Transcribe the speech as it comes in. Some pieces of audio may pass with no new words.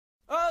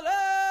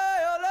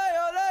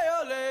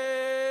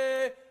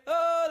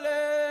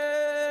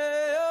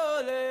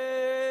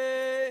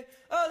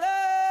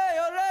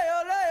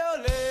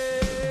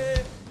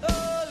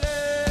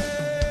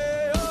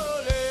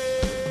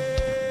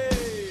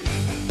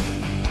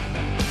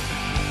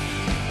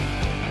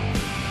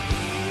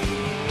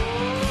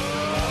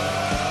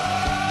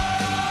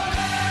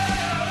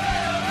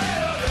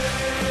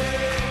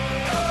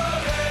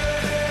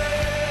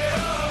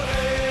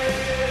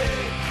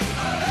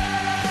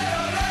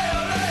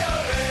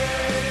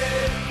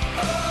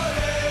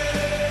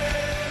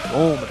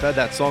Boom, I've had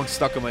that song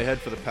stuck in my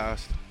head for the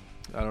past,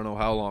 I don't know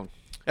how long.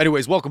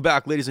 Anyways, welcome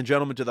back, ladies and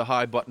gentlemen, to the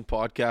High Button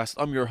Podcast.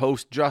 I'm your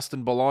host,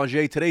 Justin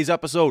Belanger. Today's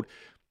episode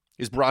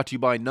is brought to you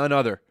by none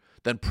other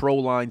than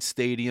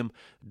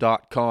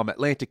ProLineStadium.com,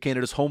 Atlantic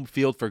Canada's home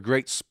field for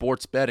great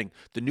sports betting.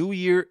 The new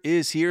year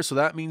is here, so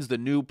that means the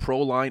new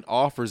ProLine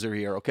offers are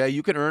here, okay?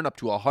 You can earn up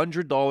to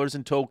 $100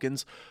 in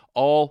tokens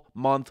all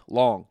month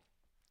long.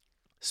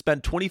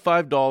 Spend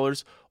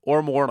 $25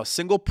 or more on a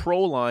single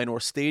ProLine or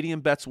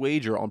Stadium Bets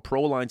wager on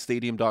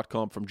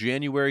ProLineStadium.com from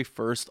January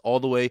 1st all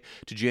the way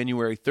to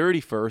January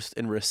 31st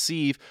and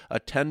receive a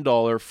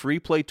 $10 free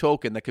play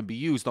token that can be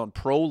used on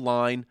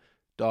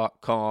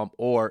ProLine.com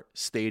or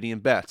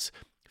Stadium Bets,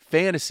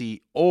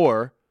 fantasy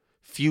or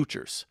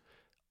futures.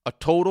 A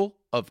total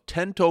of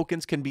 10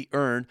 tokens can be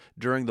earned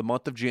during the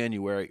month of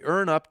January.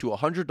 Earn up to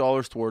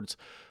 $100 towards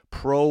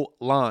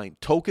ProLine.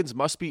 Tokens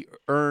must be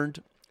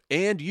earned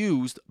and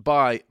used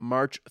by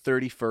March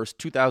 31st,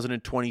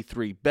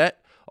 2023.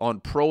 Bet on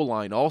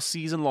ProLine all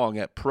season long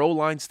at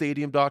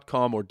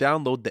ProLineStadium.com or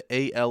download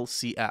the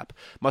ALC app.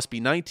 Must be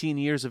 19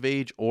 years of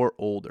age or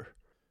older.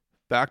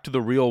 Back to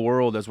the real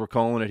world, as we're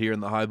calling it here in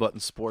the High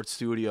Button Sports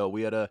Studio.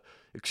 We had a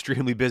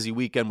extremely busy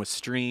weekend with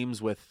streams,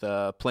 with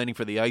planning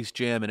for the Ice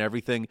Jam and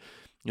everything.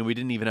 And we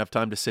didn't even have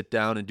time to sit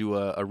down and do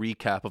a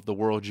recap of the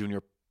World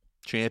Junior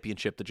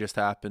Championship that just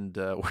happened,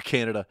 where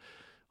Canada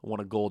won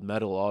a gold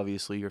medal.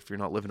 Obviously, if you're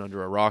not living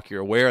under a rock,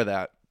 you're aware of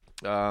that.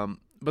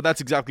 But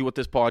that's exactly what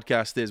this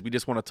podcast is. We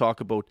just want to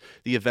talk about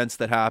the events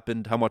that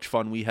happened, how much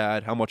fun we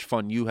had, how much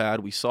fun you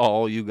had. We saw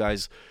all you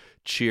guys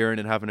cheering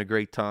and having a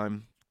great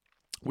time.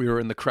 We were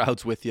in the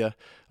crowds with you.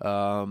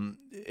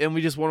 And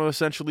we just want to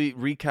essentially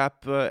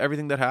recap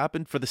everything that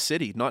happened for the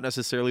city, not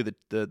necessarily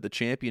the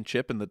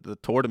championship and the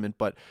tournament,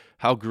 but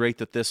how great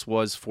that this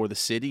was for the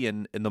city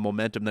and the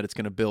momentum that it's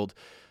going to build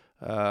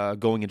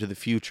going into the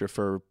future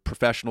for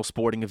professional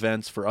sporting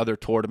events, for other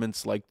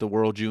tournaments like the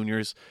World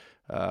Juniors.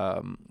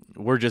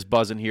 We're just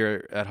buzzing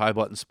here at High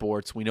Button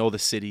Sports. We know the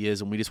city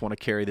is, and we just want to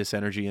carry this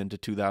energy into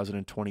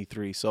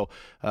 2023. So,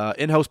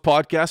 in-house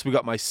podcast, we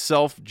got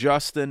myself,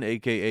 Justin,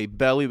 a.k.a.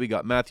 Belly. We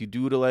got Matthew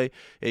Dudelay,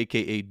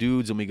 a.k.a.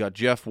 Dudes, and we got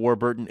Jeff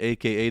Warburton,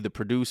 a.k.a. the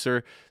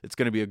producer. It's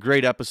going to be a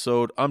great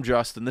episode. I'm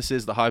Justin. This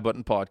is the High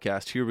Button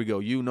Podcast. Here we go.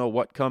 You know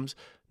what comes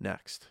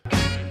next.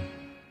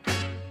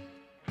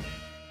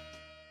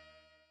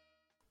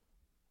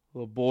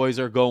 The boys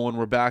are going.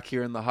 We're back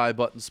here in the High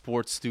Button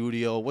Sports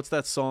Studio. What's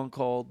that song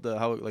called?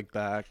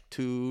 Back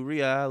to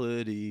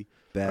Reality.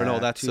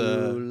 Back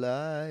to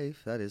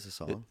Life. That is a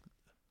song.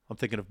 I'm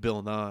thinking of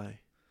Bill Nye.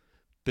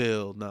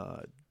 Bill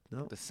Nye.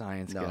 No, the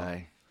science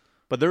guy.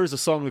 But there is a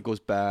song that goes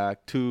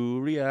Back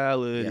to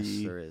Reality.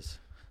 Yes, there is.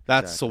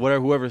 That's exactly.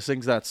 So whoever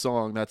sings that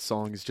song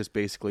is just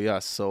basically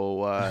us.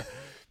 So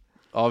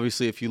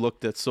obviously, if you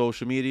looked at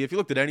social media, if you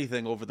looked at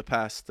anything over the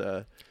past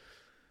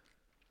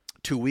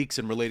 2 weeks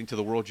in relating to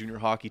the World Junior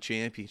Hockey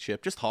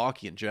Championship, just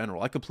hockey in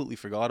general, I completely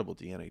forgot about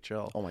the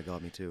NHL. Oh my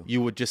God, me too.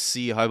 You would just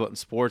see High Button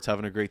Sports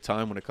having a great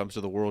time when it comes to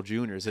the World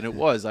Juniors, and it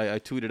was. I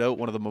tweeted out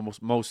one of the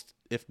most,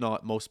 if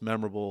not most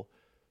memorable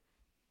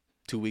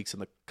 2 weeks in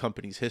the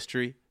company's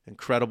history.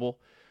 Incredible.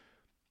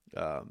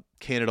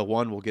 Canada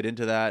won. We'll get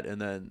into that,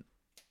 and then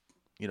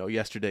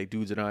yesterday,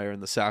 Dudes and I are in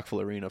the Sackville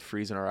Arena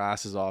freezing our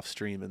asses off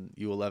streaming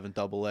U11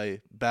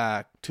 AA.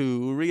 Back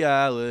to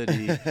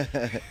reality.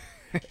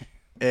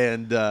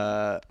 And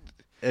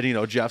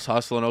Jeff's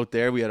hustling out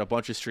there. We had a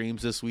bunch of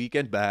streams this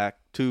weekend. Back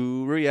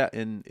to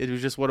and it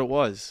was just what it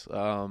was.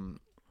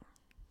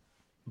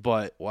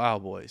 But wow,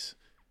 boys,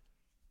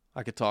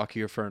 I could talk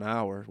here for an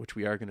hour, which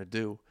we are going to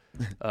do.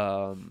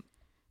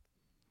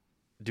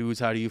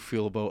 Dudes, how do you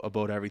feel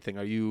about everything?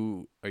 Are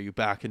you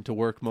back into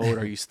work mode?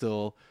 Are you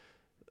still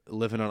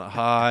living on a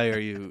high?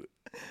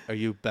 Are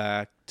you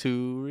back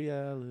to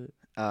reality?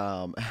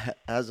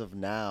 As of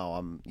now,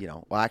 I'm,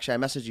 well, actually I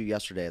messaged you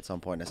yesterday at some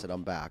point. I said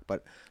I'm back,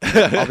 but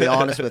I'll be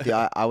honest with you.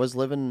 I was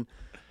living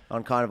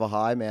on kind of a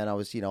high, man. I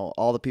was,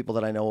 all the people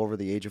that I know over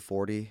the age of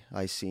 40,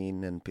 I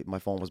seen, and my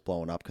phone was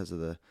blowing up because of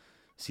the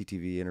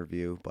CTV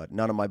interview, but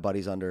none of my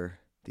buddies under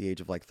the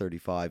age of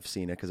 35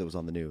 seen it because it was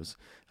on the news.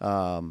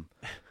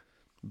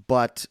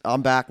 But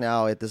I'm back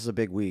now. This is a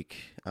big week.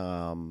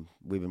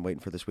 We've been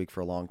waiting for this week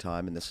for a long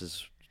time, and this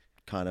is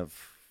kind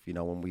of,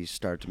 when we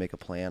started to make a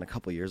plan a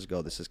couple of years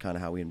ago, this is kind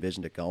of how we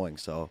envisioned it going.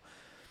 So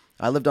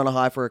I lived on a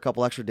high for a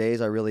couple extra days.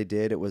 I really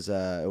did. It was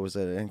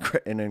an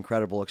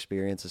incredible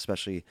experience,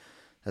 especially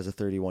as a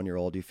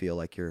 31-year-old. You feel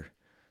like you're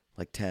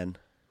 10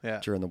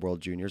 during the World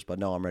Juniors. But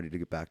no, I'm ready to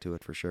get back to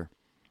it for sure.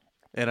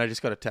 And I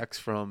just got a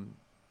text from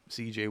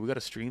CJ. We got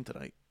a stream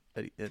tonight.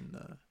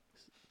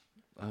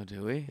 Oh,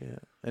 do we? Yeah.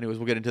 Anyways,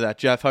 we'll get into that.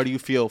 Jeff, how do you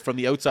feel from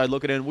the outside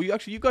looking in? Well,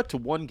 you got to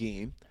one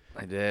game.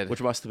 I did.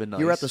 Which must have been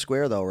nice. You were at the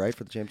square though, right,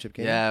 for the championship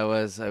game? Yeah, I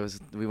was.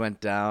 We went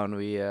down.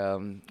 Me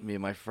and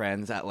my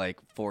friends at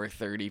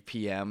 4:30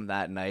 p.m.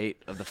 that night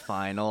of the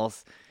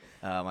finals,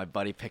 My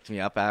buddy picked me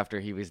up after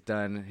he was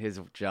done his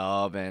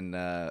job, and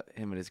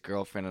him and his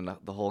girlfriend and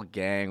the whole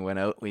gang went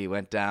out. We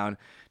went down,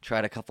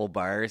 tried a couple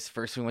bars.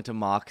 First, we went to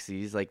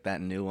Moxie's, like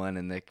that new one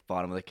in the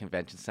bottom of the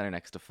convention center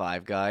next to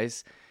Five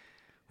Guys.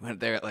 Went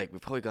there at we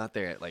probably got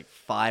there at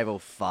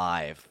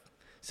 5:05.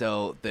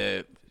 So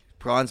the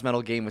bronze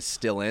medal game was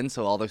still in,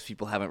 so all those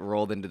people haven't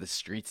rolled into the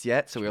streets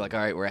yet. So we were like, all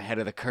right, we're ahead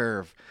of the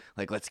curve.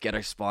 Let's get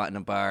our spot in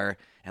a bar,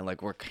 and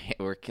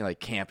we're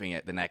camping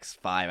it the next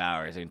 5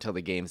 hours until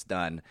the game's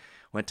done.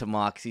 Went to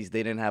Moxie's.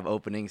 They didn't have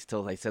openings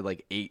till they said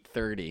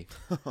 8:30,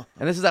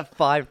 and this is at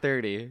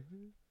 5:30.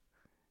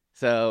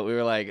 So we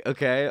were like,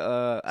 okay,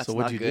 that's So not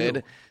what'd you good.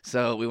 do?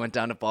 So we went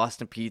down to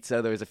Boston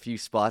Pizza. There was a few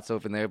spots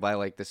open there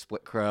by the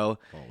Split Crow.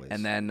 Always.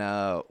 And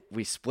then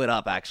we split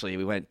up, actually.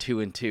 We went 2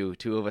 and 2.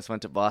 2 of us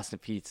went to Boston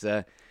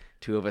Pizza.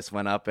 2 of us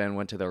went up and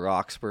went to the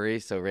Roxbury,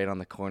 so right on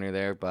the corner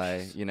there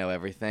by,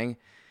 everything.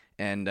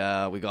 And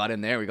we got in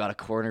there. We got a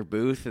corner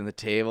booth and the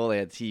table. They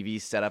had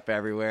TVs set up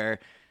everywhere.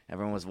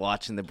 Everyone was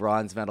watching the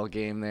bronze medal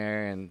game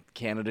there and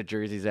Canada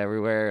jerseys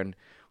everywhere. And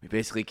we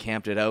basically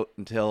camped it out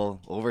until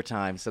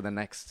overtime. So the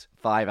next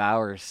 5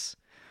 hours,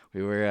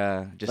 we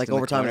were just in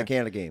overtime in the a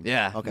Canada game.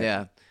 Yeah, Okay.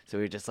 yeah. So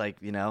we were just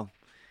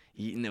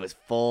eating. It was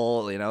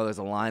full. There was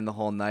a line the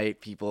whole night.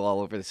 People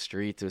all over the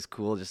streets. It was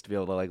cool just to be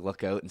able to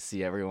look out and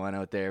see everyone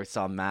out there. We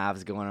saw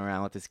Mavs going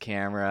around with his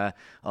camera.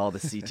 All the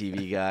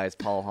CTV guys,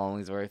 Paul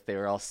Hollingsworth. They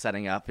were all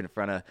setting up in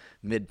front of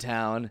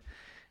Midtown.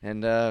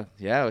 And it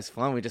was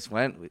fun. We just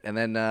went, and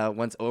then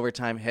once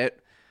overtime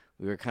hit,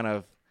 we were kind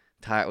of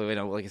tired.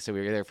 Like I said,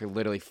 we were there for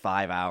literally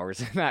 5 hours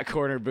in that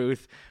corner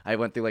booth. I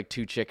went through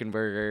 2 chicken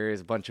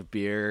burgers, a bunch of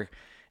beer,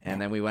 and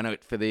then we went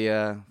out for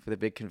the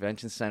big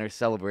convention center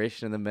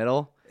celebration in the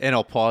middle. And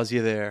I'll pause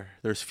you there.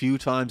 There's few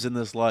times in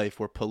this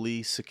life where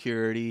police,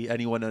 security,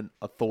 anyone in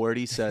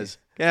authority says,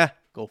 "Yeah,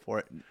 go for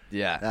it."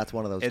 Yeah, That's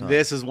one of those And times.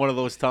 this is one of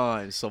those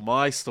times. So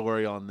my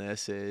story on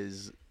this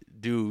is,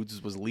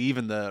 dudes was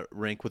leaving the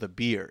rink with a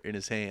beer in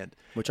his hand,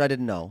 Which I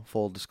didn't know,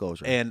 full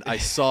disclosure. and I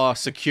saw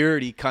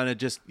security kind of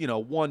just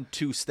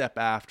 1-2 step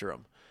after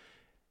him,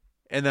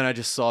 and then I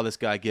just saw this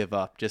guy give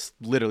up, just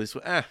literally.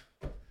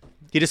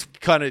 He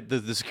just kind of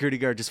the security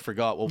guard just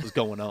forgot what was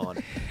going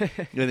on,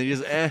 and then he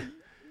just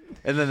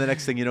and then the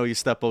next thing you know, you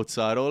step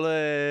outside, ole,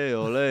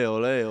 ole,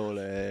 ole, ole,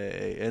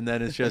 and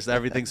then it's just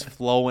everything's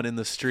flowing in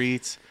the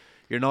streets.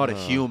 You're not a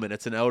human.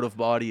 It's an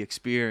out-of-body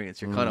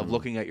experience. You're kind of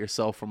looking at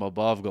yourself from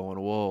above going,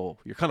 whoa.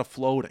 You're kind of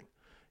floating.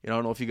 I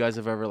don't know if you guys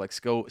have ever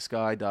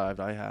skydived.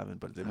 I haven't,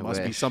 but it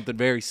must be wish. something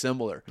very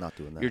similar. Not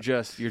doing that.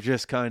 You're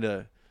just kind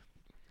of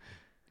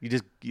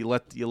you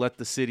let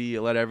the city,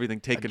 you let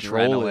everything take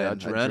control.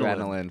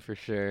 Adrenaline for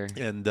sure.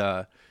 And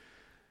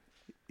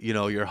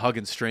you're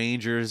hugging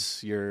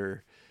strangers.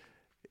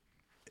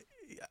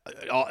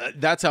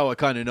 That's how I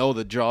kind of know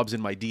the job's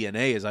in my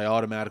DNA is I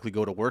automatically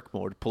go to work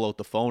mode, pull out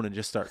the phone and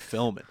just start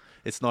filming.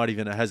 It's not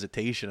even a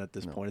hesitation at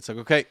this point. It's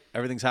okay,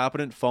 everything's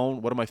happening.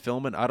 Phone, what am I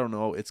filming? I don't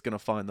know. It's going to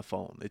find the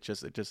phone. It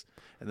just, and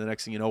the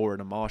next thing you know, we're in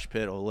a mosh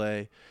pit, ole.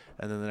 And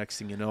then the next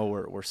thing you know,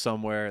 we're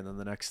somewhere. And then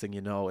the next thing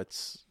you know,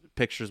 it's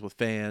pictures with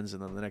fans.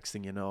 And then the next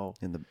thing you know,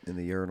 in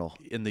the urinal.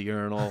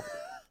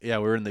 Yeah,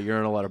 we were in the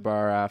urinal at a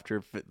bar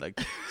after,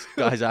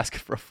 guys asking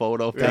for a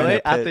photo. Really?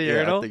 Pit. At the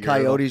urinal?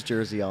 Coyotes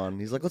jersey on.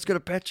 He's like, let's get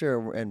a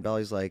picture. And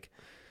Belly's like,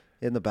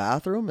 in the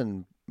bathroom.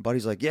 And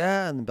Buddy's like,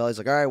 yeah. And Belly's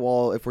like, all right,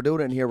 well, if we're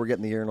doing it in here, we're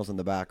getting the urinals in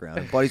the background.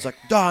 And Buddy's like,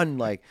 done.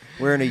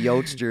 Wearing a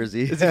Yotes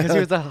jersey. Is it because he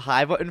was a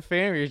high button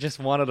fan, or you just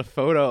wanted a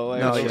photo?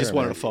 No, he sure, just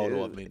wanted man. a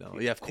photo of me. No,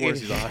 yeah, of course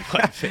he's a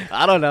high fan.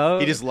 I don't know.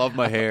 He just loved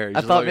my hair. He I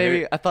just thought loved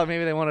your hair.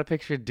 maybe they wanted to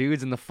picture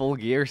dudes in the full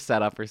gear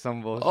setup or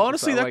some bullshit.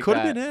 Honestly, that could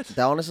have been it.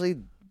 Honestly,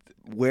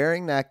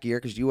 wearing that gear,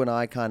 because you and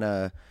I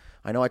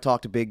I know I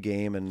talked a big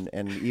game,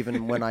 and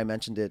even when I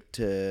mentioned it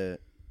to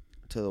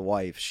the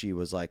wife, she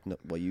was like, no,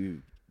 well,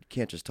 you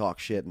can't just talk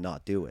shit and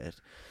not do it.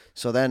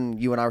 So then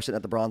you and I were sitting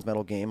at the bronze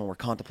medal game, and we're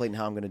contemplating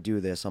how I'm going to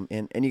do this.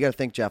 And you got to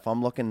think, Jeff,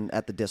 I'm looking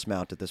at the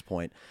dismount at this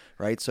point,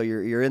 right? So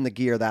you're in the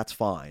gear, that's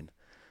fine.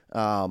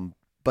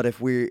 But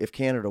if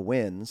Canada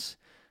wins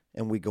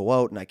and we go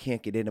out and I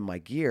can't get into my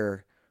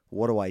gear,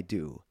 what do I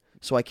do?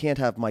 So I can't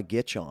have my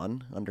gitch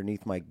on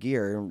underneath my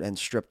gear and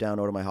strip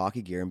down out of my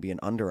hockey gear and be an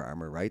Under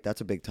Armour, right?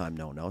 That's a big time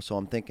no-no. So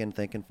I'm thinking,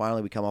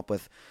 finally we come up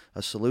with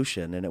a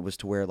solution, and it was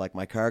to wear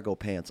my cargo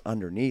pants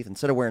underneath.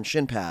 Instead of wearing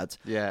shin pads,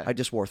 Yeah. I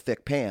just wore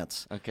thick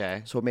pants.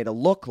 Okay. So it made it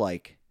look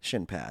like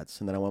shin pads.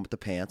 And then I went with the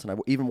pants, and I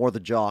even wore the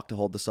jock to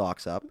hold the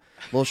socks up.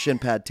 Little shin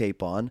pad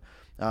tape on.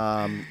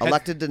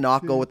 Elected to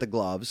not go with the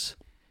gloves.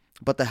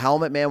 But the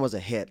helmet, man, was a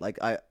hit.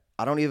 I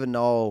don't even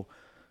know.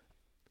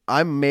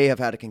 I may have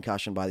had a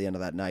concussion by the end of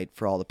that night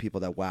for all the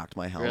people that whacked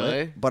my helmet.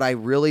 Really? But I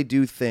really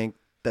do think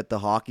that the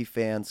hockey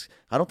fans,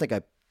 I don't think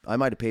I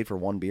might have paid for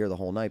one beer the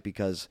whole night,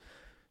 because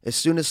as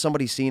soon as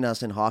somebody seen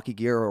us in hockey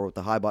gear or with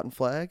the high button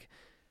flag,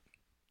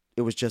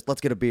 it was just,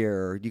 let's get a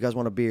beer, or you guys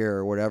want a beer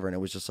or whatever. And it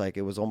was just like,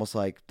 it was almost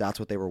like that's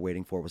what they were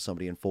waiting for, was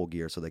somebody in full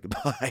gear so they could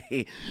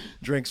buy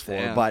drinks for.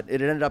 Damn. But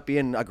it ended up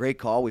being a great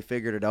call. We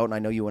figured it out. And I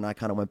know you and I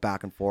kind of went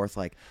back and forth.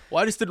 Like,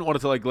 Well, I just didn't want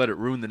it to like let it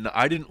ruin the night.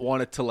 I didn't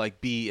want it to like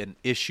be an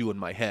issue in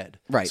my head.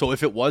 Right. So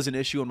if it was an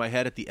issue in my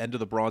head at the end of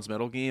the bronze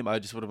medal game, I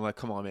just would have been like,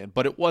 come on, man.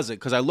 But it wasn't,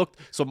 because I looked.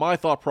 So my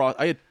thought process,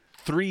 I had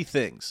 3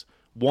 things.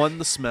 1,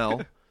 the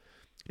smell.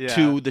 Yeah.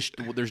 2,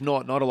 there's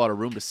not a lot of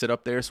room to sit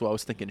up there, so I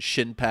was thinking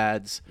shin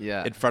pads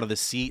Yeah. in front of the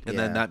seat, and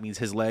then Yeah. that means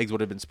his legs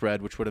would have been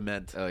spread, which would have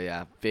meant Oh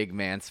yeah, big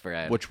man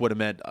spread.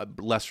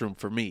 less room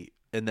for me.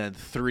 And then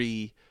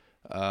 3,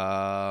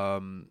 I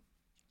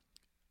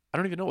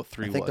don't even know what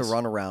 3 I think was. the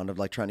runaround of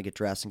like trying to get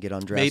dressed and get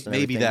undressed.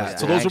 Maybe and everything that.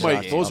 was So Yeah, those were my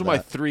actually, those were my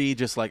that. 3.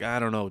 Just like, I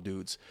don't know,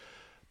 dudes.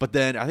 But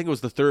then I think it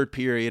was the 3rd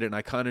period, and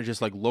I kind of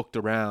just like looked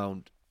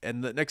around,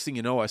 and the next thing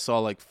you know, I saw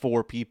like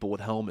 4 people with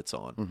helmets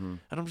on, Mm-hmm.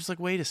 and I'm just like,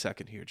 wait a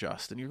second here,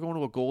 Justin. You're going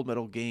to a gold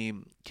medal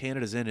game.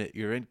 Canada's in it.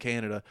 You're in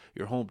Canada.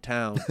 Your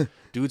hometown.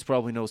 Dudes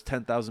probably knows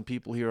 10,000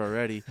 people here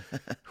already.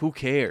 Who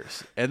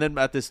cares? And then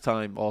at this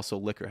time, also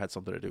liquor had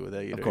something to do with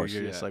it. You know, course,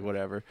 you're just yeah. like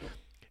whatever.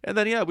 And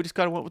then we just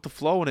kind of went with the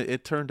flow, and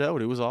it turned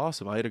out it was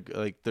awesome. I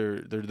had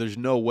there's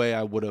no way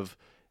I would have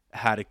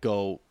had it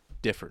go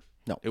different.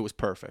 No. It was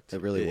perfect.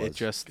 It really was. It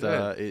just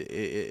Good.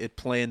 it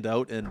planned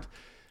out, and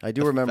I do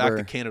the remember fact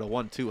that Canada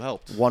won too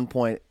helped. one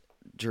point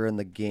during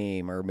the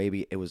game, or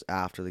maybe it was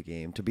after the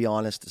game. To be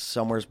honest,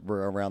 somewhere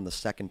around the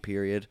 2nd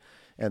period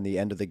and the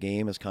end of the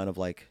game is kind of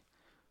like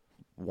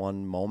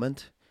one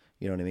moment.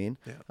 You know what I mean?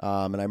 Yeah.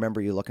 And I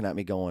remember you looking at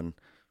me going,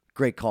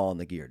 great call on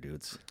the gear,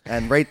 dudes.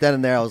 And right then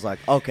and there, I was like,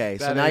 okay,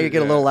 so That now is- you get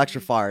a yeah. little extra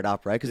fired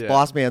up, right? Because Yeah.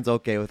 Boss Man's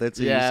okay with it,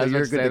 so, yeah, I so was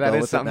you're about to good say, to that go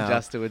is with it something now.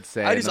 Justin would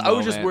say. I in the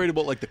was just moment. worried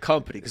about like the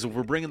company, because if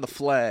we're bringing the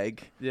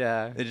flag,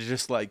 Yeah. it's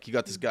just like you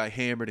got this guy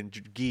hammered in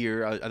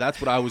gear. That's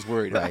what I was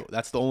worried Right. about.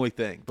 That's the only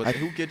thing. But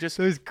who could just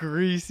Those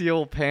greasy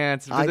old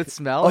pants. Did I- it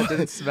smell? It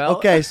didn't smell.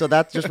 Okay, so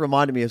that just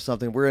reminded me of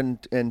something. We're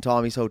in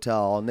Tommy's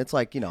hotel, and it's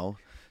like,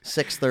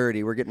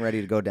 6:30. We're getting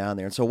ready to go down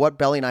there. And so what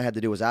Belly and I had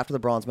to do was, after the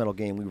bronze medal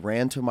game, we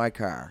ran to my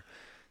car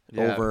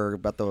Yeah. over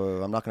about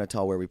I'm not going to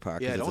tell where we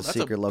parked Yeah, because it's that's a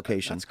secret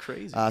location. That's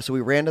crazy. So we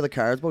ran to the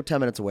car. It's about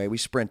 10 minutes away. We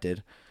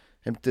sprinted.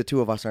 And the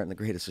 2 of us aren't in the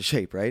greatest of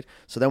shape, right?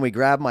 So then we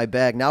grabbed my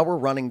bag. Now we're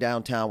running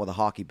downtown with a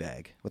hockey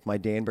bag, with my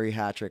Danbury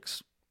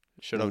Hattricks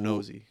Shut out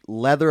nosy.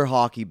 leather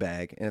hockey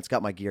bag, and it's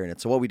got my gear in it.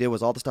 So what we did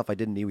was, all the stuff I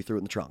didn't need, we threw it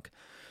in the trunk.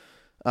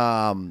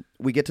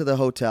 We get to the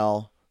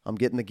hotel. I'm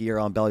getting the gear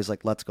on. Belly's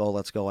like, let's go.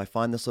 I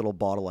find this little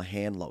bottle of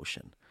hand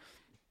lotion.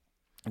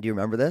 Do you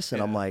remember this?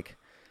 And I'm Yeah. like,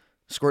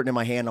 squirting in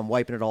my hand. I'm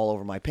wiping it all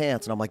over my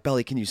pants. And I'm like,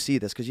 Belly, can you see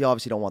this? Because you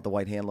obviously don't want the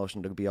white hand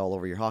lotion to be all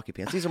over your hockey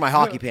pants. These are my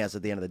hockey pants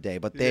at the end of the day,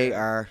 but they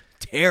are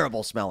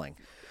terrible smelling.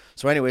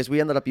 So anyways, we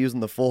ended up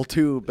using the full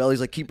tube. Belly's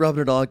like, keep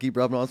rubbing it on.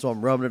 So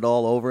I'm rubbing it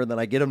all over, and then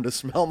I get him to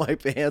smell my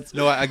pants.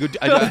 No, I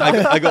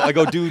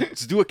go, dude,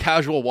 do a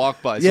casual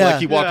walk by. So Yeah. like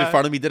he walked in Yeah.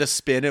 front of me, did a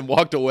spin, and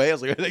walked away. I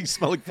was like, I think you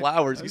smell like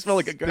flowers. You smell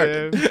like a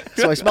garden.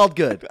 So I smelled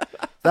good.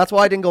 That's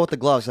why I didn't go with the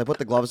gloves. I put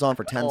the gloves on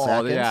for 10 Oh,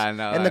 seconds. yeah, I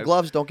know. And the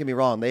gloves, don't get me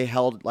wrong, they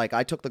held, like,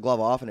 I took the glove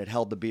off and it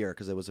held the beer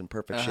because it was in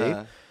perfect shape.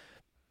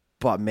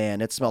 But man,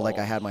 it smelled like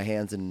I had my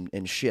hands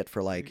in shit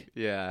for like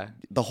Yeah.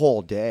 the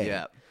whole day.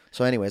 Yeah.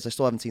 So anyways, I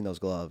still haven't seen those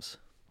gloves.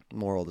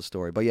 Moral of the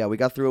story. But yeah, we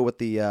got through it with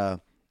the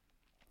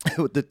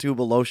with the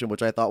tube of lotion,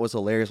 which I thought was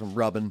hilarious. I'm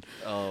rubbing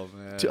Oh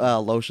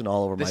man. lotion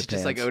all over This my is pants.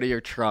 just like out of your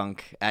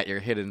trunk at your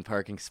hidden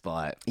parking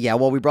spot. Yeah,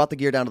 well, we brought the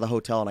gear down to the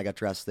hotel and I got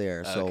dressed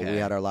there. So we Okay.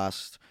 had our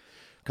last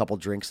couple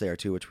drinks there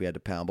too, which we had to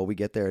pound. But we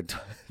get there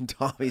and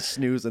Tommy's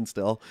snoozing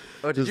still.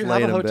 Oh, did just you have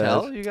laying a in bed.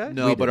 hotel, you guys?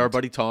 No, We but our didn't.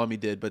 buddy Tommy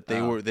did. But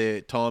Oh.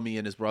 Tommy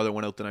and his brother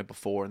went out the night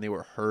before, and they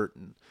were hurt,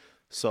 and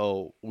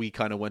so we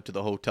kind of went to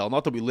the hotel.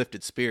 Not that we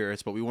lifted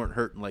spirits, but we weren't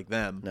hurting like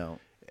them. No.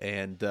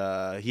 And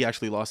he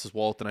actually lost his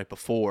wallet the night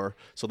before,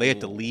 so they had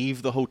to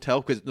leave the hotel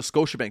because the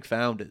Scotiabank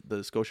found it, the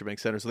Scotiabank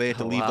Center. So they had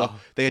to leave wow.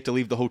 they had to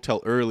leave the hotel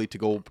early to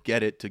go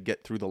get it, to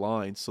get through the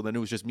lines. So then it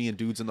was just me and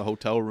dudes in the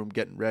hotel room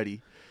getting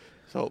ready.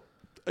 So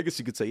I guess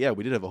you could say, yeah,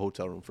 we did have a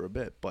hotel room for a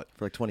bit, but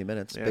For like 20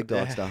 minutes. Yeah. Big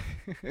dog Yeah. stuff.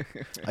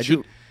 I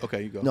do.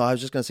 Okay, you go. No, I was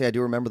just going to say, I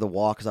do remember the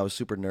walk because I was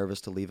super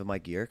nervous to leave in my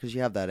gear because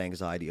you have that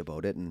anxiety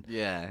about it. And,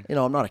 Yeah.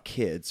 I'm not a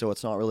kid, so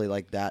it's not really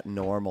like that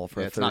normal for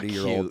Yeah, a it's not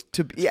 30-year-old cute.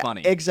 to be. It's Yeah,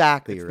 funny.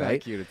 exactly, It's not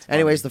right? cute, it's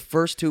Anyways, funny. the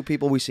first 2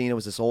 people we seen, it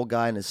was this old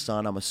guy and his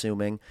son, I'm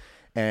assuming,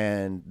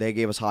 and they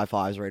gave us high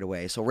fives right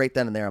away. So right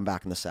then and there, I'm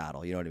back in the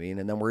saddle. You know what I mean?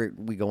 And then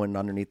we go in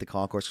underneath the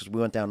concourse because we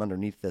went down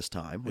underneath this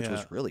time, which Yeah.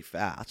 was really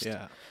fast.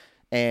 Yeah.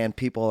 And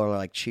people are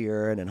like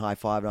cheering and high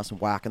fiving us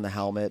and whacking the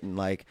helmet and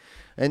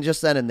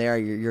just then and there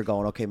you're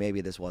going, okay,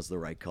 maybe this was the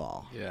right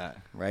call. Yeah.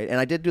 Right. And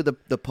I did do the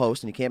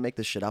post, and you can't make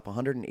this shit up.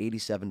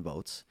 187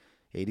 votes.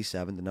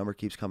 87. The number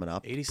keeps coming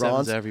up.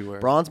 87's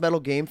everywhere. Bronze medal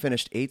game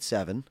finished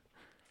 8-7.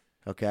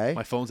 Okay.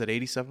 My phone's at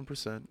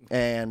 87%.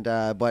 And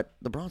but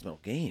the bronze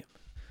medal game,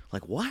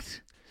 like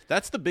what?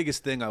 That's the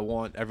biggest thing I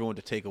want everyone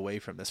to take away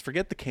from this.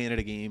 Forget the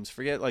Canada games.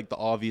 Forget like the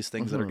obvious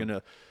things that are going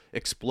to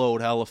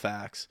explode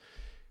Halifax.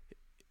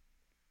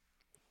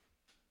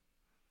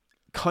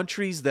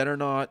 Countries that are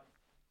not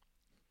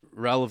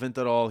relevant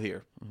at all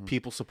here.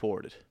 People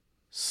supported.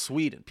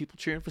 Sweden. People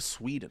cheering for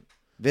Sweden.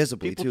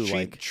 Visibly, People too.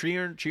 Like,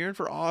 cheering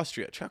for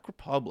Austria, Czech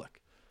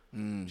Republic.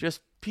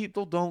 Just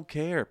people don't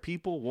care.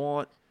 People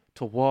want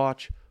to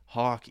watch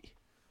hockey.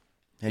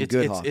 and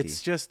good hockey.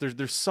 It's just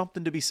there's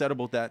something to be said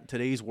about that in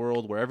today's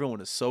world where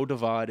everyone is so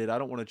divided. I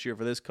don't want to cheer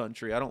for this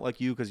country. I don't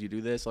like you because you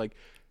do this. Like,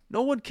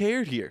 no one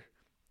cared here.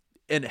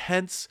 And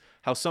hence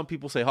how some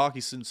people say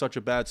hockey's in such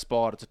a bad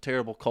spot. It's a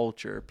terrible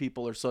culture.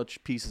 People are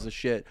such pieces of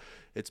shit.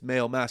 It's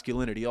male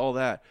masculinity, all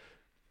that.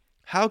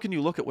 How can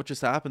you look at what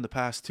just happened the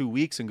past 2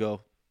 weeks and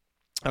go,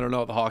 I don't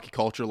know, the hockey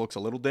culture looks a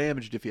little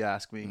damaged, if you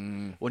ask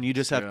me. When you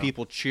just have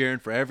people cheering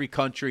for every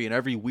country and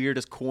every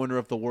weirdest corner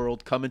of the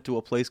world coming to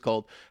a place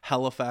called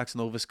Halifax,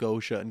 Nova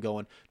Scotia and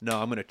going,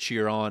 no, I'm going to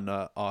cheer on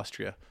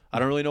Austria. I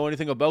don't really know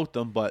anything about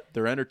them, but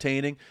they're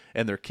entertaining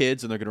and they're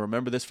kids and they're going to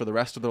remember this for the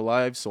rest of their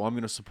lives. So I'm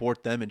going to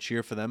support them and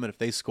cheer for them. And if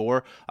they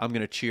score, I'm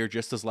going to cheer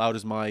just as loud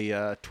as my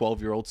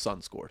 12-year-old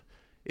son scored.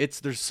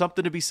 There's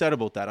something to be said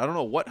about that. I don't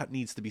know what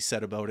needs to be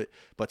said about it,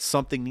 but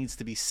something needs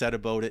to be said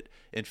about it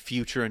in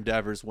future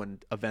endeavors when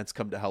events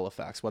come to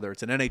Halifax, whether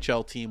it's an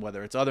NHL team,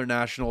 whether it's other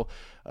national,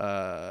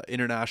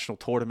 international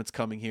tournaments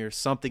coming here.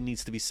 Something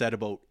needs to be said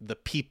about the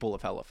people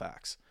of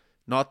Halifax,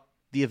 not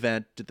the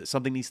event.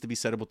 Something needs to be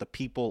said about the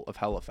people of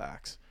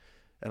Halifax.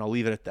 And I'll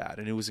leave it at that.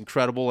 And it was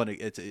incredible. And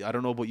I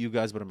don't know about you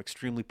guys, but I'm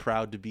extremely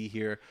proud to be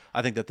here.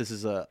 I think that this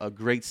is a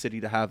great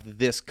city to have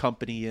this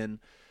company in.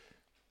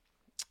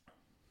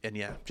 And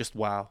yeah, just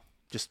wow.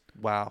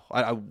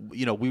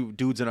 We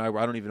dudes and I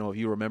don't even know if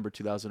you remember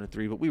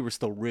 2003, but we were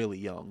still really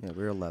young. Yeah,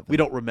 we were 11. We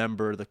don't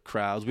remember the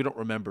crowds. We don't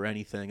remember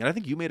anything. And I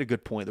think you made a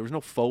good point. There was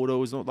no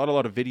photos, not a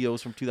lot of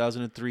videos from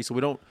 2003.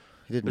 So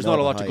there's not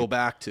a lot to go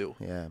back to.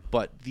 Yeah.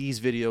 But these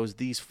videos,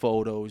 these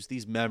photos,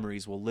 these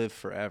memories will live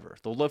forever.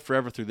 They'll live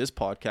forever through this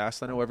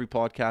podcast. I know every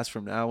podcast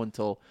from now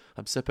until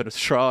I'm sipping a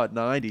straw at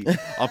 90,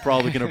 I'm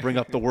probably going to bring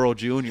up the World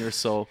Juniors.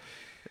 So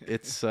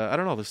it's, I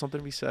don't know, there's something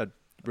to be said.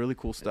 Really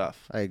cool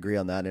stuff. I agree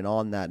on that. And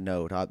on that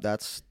note,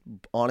 that's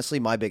honestly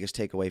my biggest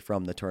takeaway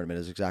from the tournament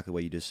is exactly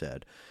what you just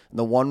said. And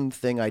the one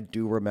thing I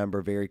do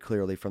remember very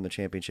clearly from the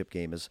championship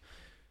game is,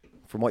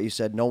 from what you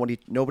said,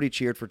 nobody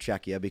cheered for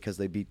Czechia because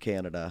they beat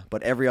Canada,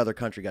 but every other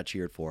country got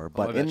cheered for.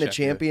 But in the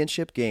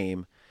championship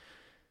game,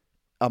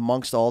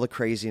 amongst all the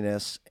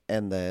craziness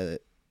and the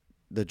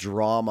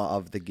drama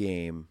of the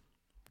game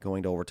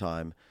going to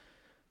overtime,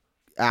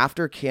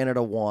 after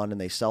Canada won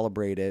and they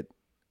celebrated,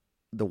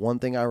 the one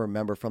thing I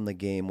remember from the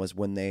game was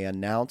when they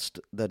announced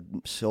the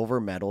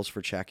silver medals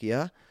for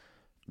Czechia,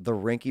 the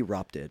rink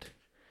erupted.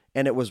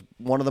 And it was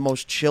one of the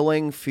most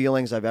chilling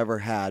feelings I've ever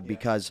had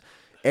because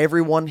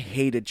everyone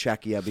hated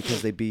Czechia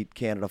because they beat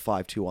Canada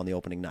 5-2 on the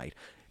opening night.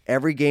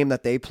 Every game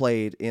that they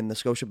played in the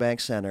Scotiabank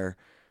Centre,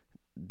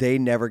 they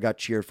never got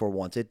cheered for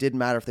once. It didn't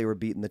matter if they were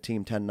beating the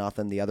team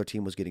 10-0, the other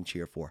team was getting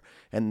cheered for.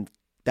 And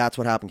that's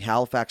what happened.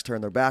 Halifax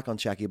turned their back on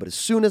Czechia, but as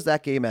soon as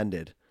that game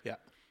ended,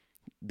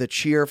 the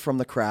cheer from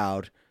the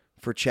crowd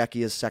for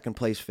Czechia's second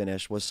place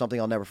finish was something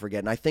I'll never forget.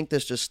 And I think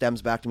this just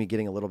stems back to me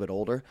getting a little bit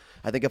older.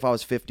 I think if I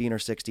was 15 or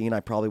 16,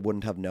 I probably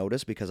wouldn't have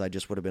noticed because I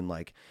just would have been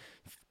like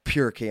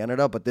pure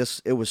Canada. But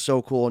it was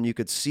so cool. And you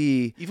could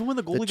see. Even when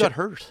the goalie got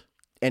hurt.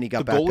 And he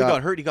got back up. The goalie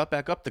got hurt. He got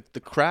back up. The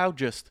crowd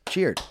just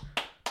cheered.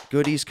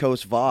 Good East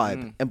Coast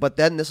vibe. But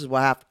then this is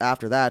what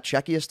after that,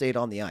 Czechia stayed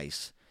on the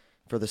ice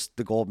for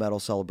the gold medal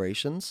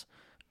celebrations.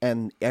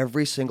 And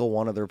every single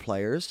one of their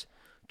players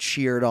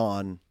cheered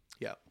on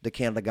the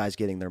Canada guys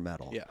getting their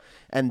medal. Yeah.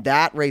 And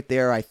that right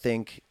there, I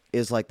think,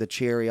 is like the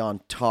cherry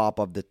on top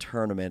of the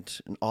tournament.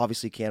 And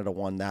obviously Canada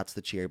won, that's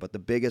the cherry. But the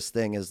biggest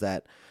thing is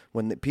that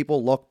when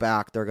people look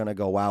back, they're going to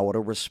go, wow, what a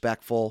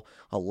respectful,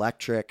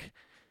 electric,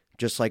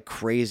 just like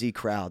crazy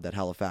crowd that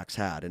Halifax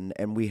had.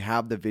 And we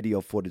have the video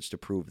footage to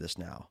prove this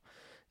now.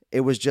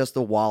 It was just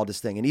the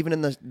wildest thing. And even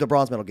in the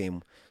bronze medal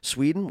game,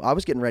 Sweden, I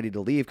was getting ready to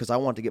leave because I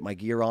wanted to get my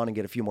gear on and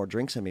get a few more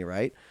drinks in me,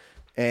 right?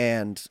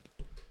 And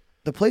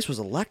the place was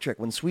electric.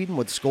 When Sweden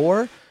would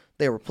score,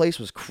 their place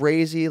was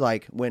crazy.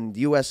 Like when the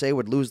USA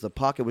would lose the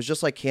puck, it was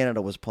just like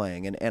Canada was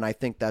playing. And I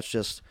think that's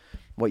just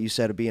what you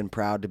said of being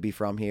proud to be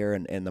from here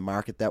and the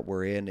market that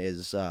we're in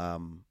is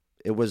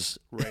it was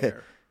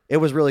rare. It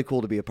was really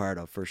cool to be a part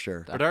of, for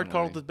sure.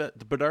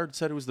 Bedard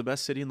said it was the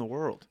best city in the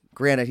world.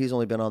 Granted, he's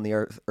only been on the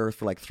earth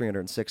for like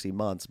 360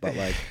 months, but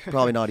like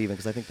probably not even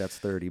because I think that's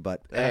 30.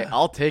 But hey,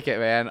 I'll take it,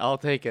 man. I'll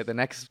take it. The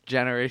next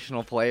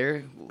generational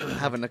player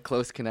having a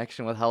close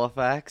connection with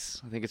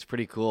Halifax, I think it's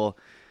pretty cool.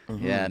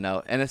 Mm-hmm. Yeah,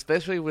 no, and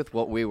especially with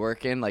what we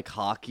work in, like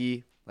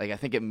hockey. Like I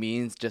think it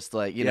means just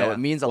like it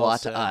means a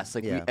lot to us.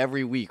 Like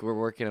every week we're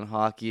working in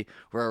hockey.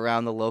 We're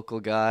around the local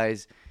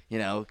guys.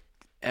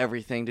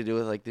 Everything to do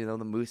with like the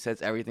moose sets,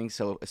 everything.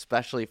 So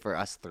especially for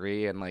us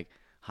three and like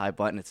High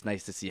Button, it's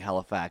nice to see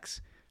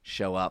Halifax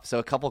show up. So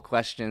a couple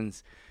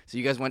questions. So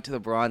you guys went to the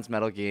bronze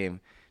medal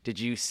game. Did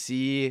you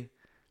see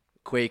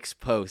Quake's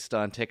post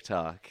on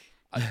TikTok?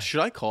 Should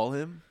I call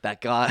him?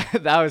 That guy,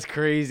 that was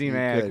crazy,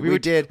 man. We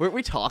did. Weren't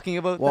we talking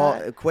about that?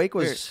 Well, Quake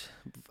was.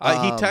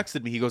 He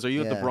texted me. He goes, "Are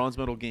you at the bronze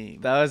medal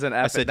game?" That was an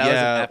epic. I said,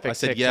 "Yeah." I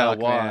said, TikTok, "Yeah,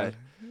 why?" Man.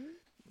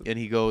 and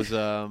he goes,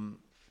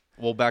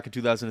 well, back in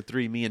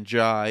 2003, me and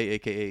Jai,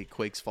 a.k.a.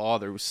 Quake's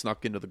father, was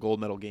snuck into the gold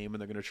medal game,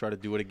 and they're going to try to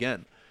do it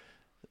again.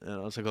 And I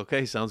was like,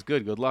 okay, sounds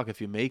good. Good luck.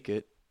 If you make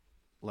it,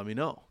 let me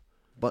know.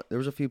 But there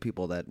was a few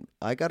people that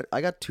I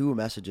got 2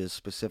 messages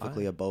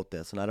specifically about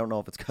this, and I don't know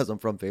if it's because I'm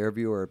from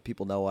Fairview or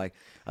people know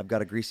I've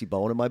got a greasy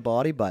bone in my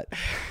body, but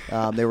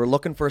they were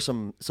looking for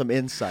some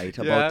insight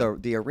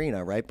about the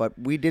arena, right? But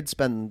we did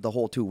spend the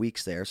whole 2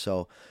 weeks there,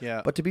 so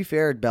Yeah. But to be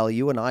fair, Bell,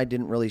 you and I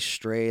didn't really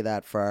stray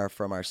that far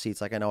from our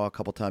seats. Like I know a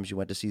couple times you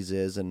went to see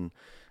Ziz and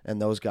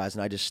those guys,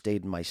 and I just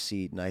stayed in my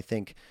seat, and I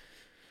think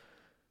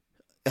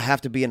I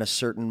have to be in a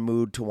certain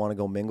mood to want to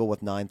go mingle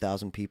with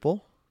 9,000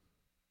 people.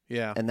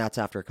 Yeah. And that's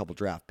after a couple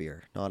draft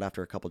beer, not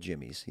after a couple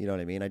Jimmies. You know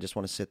what I mean? I just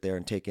want to sit there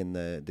and take in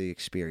the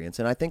experience.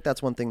 And I think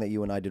that's one thing that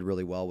you and I did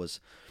really well was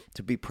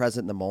to be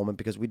present in the moment,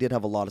 because we did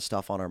have a lot of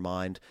stuff on our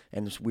mind,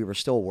 and we were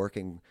still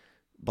working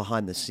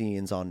behind the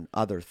scenes on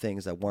other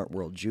things that weren't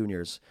World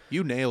Juniors.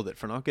 You nailed it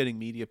for not getting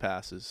media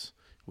passes.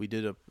 We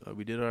did all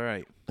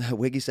right.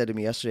 Wiggy said to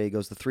me yesterday, he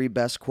goes, the 3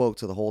 best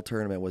quotes of the whole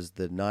tournament was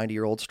the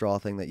 90-year-old straw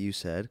thing that you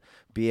said,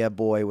 be a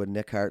boy with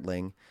Nick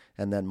Hartling,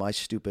 and then my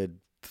stupid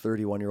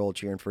 31-year-old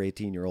cheering for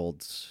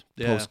 18-year-olds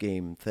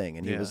post-game thing.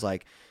 And he was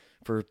like,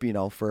 for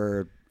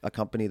a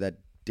company that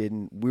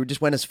we just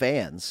went as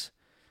fans,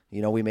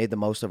 we made the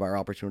most of our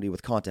opportunity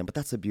with content. But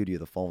that's the beauty of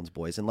the phones,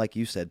 boys. And like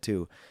you said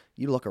too,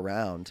 you look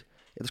around,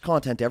 there's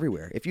content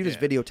everywhere. If you just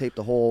videotape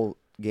the whole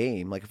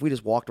game, like if we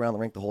just walked around the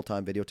rink the whole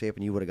time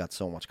videotaping, you would have got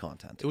so much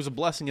content. It was a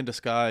blessing in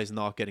disguise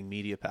not getting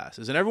media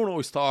passes. And everyone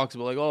always talks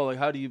about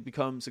how do you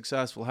become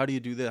successful? How do you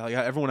do this? Like,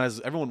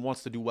 everyone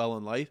wants to do well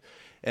in life.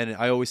 And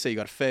I always say you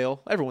got to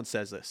fail. Everyone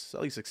says this.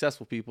 At least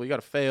successful people, you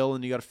got to fail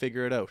and you got to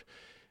figure it out.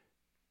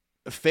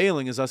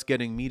 Failing is us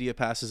getting media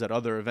passes at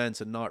other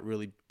events and not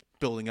really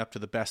building up to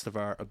the best of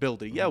our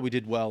ability. Yeah, we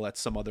did well at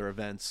some other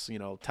events,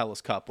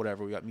 TELUS Cup,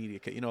 whatever. We got media,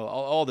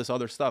 all this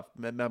other stuff,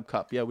 Mem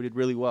Cup. Yeah, we did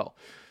really well.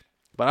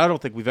 But I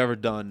don't think we've ever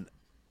done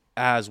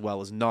as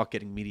well as not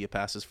getting media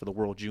passes for the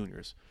World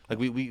Juniors. Like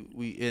we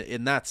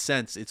in that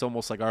sense, it's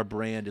almost like our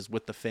brand is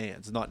with the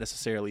fans, not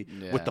necessarily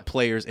with the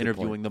players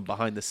interviewing them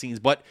behind the scenes.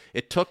 But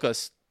it took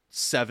us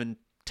 7-10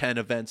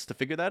 events to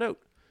figure that out.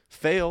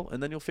 Fail,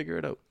 and then you'll figure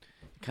it out.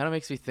 It kind of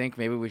makes me think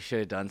maybe we should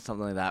have done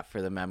something like that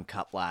for the Mem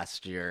Cup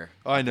last year.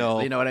 I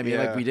know. You know what I mean?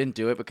 Yeah. Like we didn't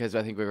do it because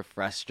I think we were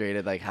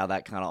frustrated, like how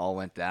that kind of all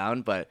went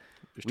down. But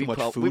There's too much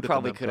food we at the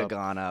probably Mem could have Cup.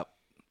 gone up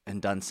and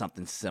done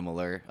something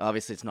similar.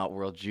 Obviously, it's not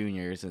World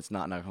Juniors. It's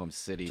not in our home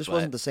city. Just but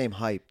wasn't the same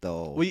hype,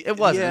 though. it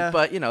wasn't, yeah.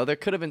 but there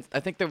could have been. I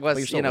think there was,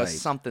 you're still right.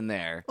 something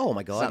there. Oh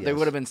my God, There yes.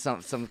 would have been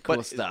some cool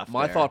But stuff.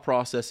 my there. thought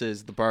process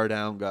is the bar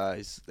down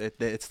guys.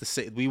 It's the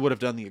same. We would have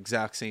done the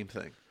exact same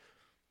thing.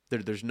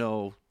 There's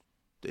no.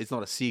 It's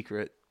not a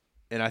secret.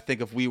 And I think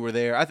if we were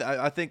there,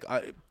 I think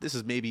this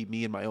is maybe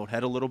me in my own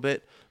head a little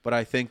bit, but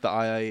I think the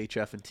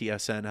IIHF and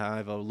TSN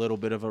have a little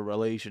bit of a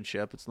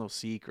relationship. It's no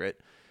secret.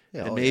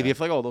 Yeah, And maybe if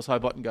those high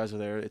button guys are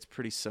there, it's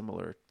pretty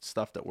similar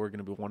stuff that we're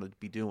going to want to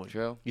be doing.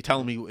 True. You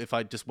telling me if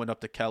I just went up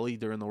to Kelly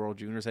during the World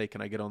Juniors, hey,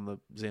 can I get on the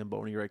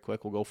Zamboni right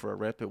quick? We'll go for a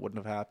rip. It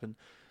wouldn't have happened.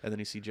 And then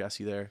you see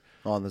Jesse there.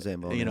 on the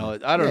Zamboni.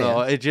 I don't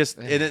know. It just,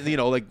 I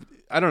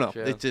don't know.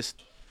 True.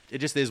 It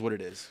just is what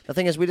it is. The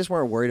thing is, we just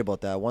weren't worried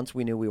about that. Once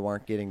we knew we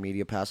weren't getting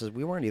media passes,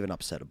 we weren't even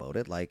upset about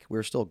it. Like, we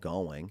were still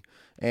going.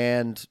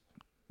 And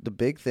the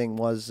big thing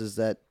is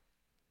that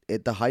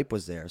the hype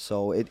was there.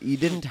 So you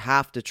didn't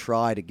have to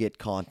try to get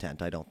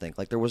content, I don't think.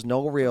 Like, there was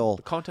no real...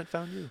 The content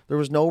found you. There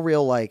was no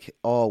real, like,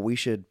 oh, we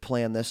should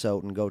plan this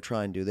out and go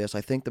try and do this.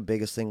 I think the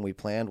biggest thing we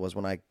planned was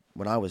when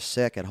I was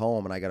sick at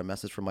home and I got a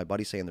message from my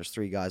buddy saying there's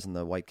 3 guys in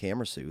the white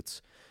camera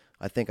suits.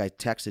 I think I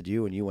texted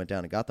you and you went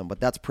down and got them, but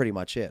that's pretty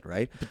much it,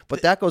 right?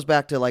 But that goes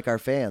back to like our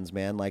fans,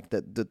 man. Like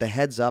the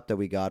heads up that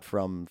we got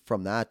from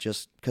that,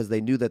 just because they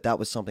knew that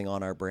was something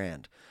on our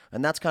brand,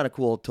 and that's kind of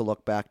cool to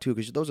look back to,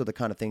 because those are the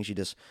kind of things you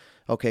just,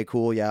 okay,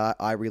 cool, yeah,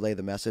 I relay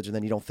the message, and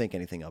then you don't think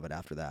anything of it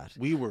after that.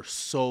 We were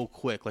so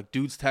quick. Like,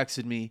 dudes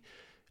texted me,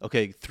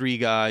 okay, 3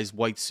 guys,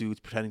 white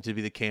suits, pretending to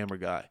be the camera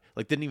guy.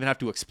 Like, didn't even have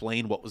to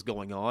explain what was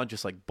going on,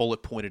 just like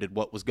bullet pointed at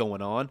what was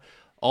going on.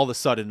 All of a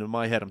sudden, in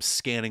my head, I'm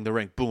scanning the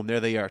rink. Boom,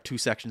 there they are, 2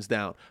 sections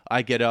down.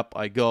 I get up,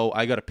 I go.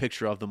 I got a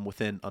picture of them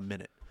within a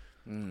minute.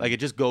 Like, it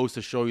just goes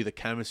to show you the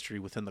chemistry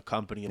within the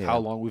company and how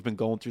long we've been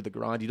going through the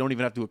grind. You don't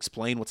even have to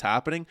explain what's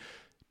happening.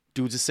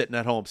 Dudes is sitting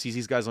at home, sees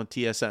these guys on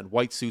TSN,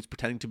 white suits,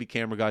 pretending to be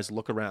camera guys.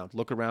 Look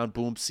around,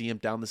 boom, see him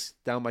down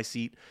my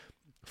seat.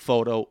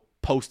 Photo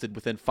posted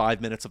within 5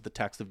 minutes of the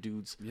text of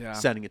dudes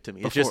sending it to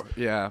me. Before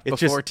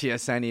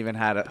TSN even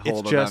had a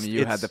hold of them,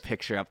 you had the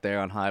picture up there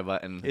on high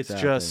button. It's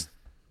just,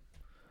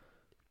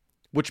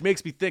 which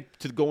makes me think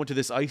to go into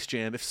this ice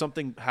jam. If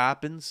something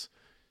happens,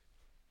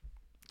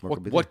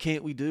 what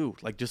can't we do?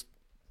 Like, just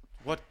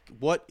what?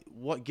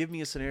 Give me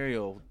a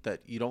scenario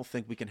that you don't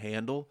think we can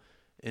handle,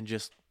 and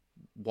just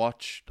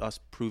watch us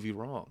prove you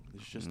wrong.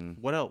 It's just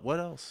what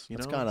else?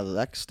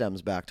 That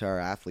stems back to our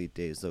athlete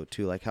days, though,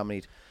 too. Like, how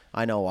many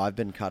I know I've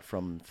been cut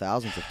from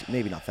thousands of,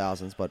 maybe not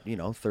thousands, but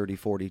 30,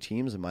 40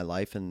 teams in my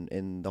life,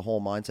 and the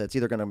whole mindset's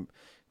either going to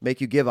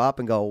make you give up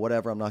and go,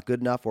 whatever, I'm not good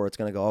enough, or it's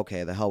going to go,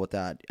 okay, the hell with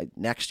that.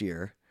 Next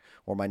year,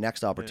 or my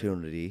next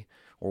opportunity,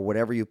 or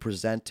whatever you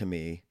present to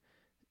me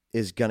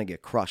is going to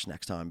get crushed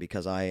next time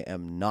because I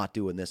am not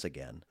doing this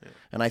again. Yeah.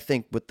 And I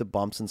think with the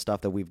bumps and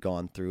stuff that we've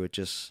gone through, it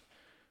just,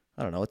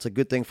 I don't know. It's a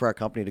good thing for our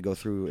company to go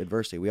through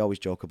adversity. We always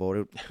joke about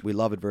it. We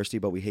love adversity,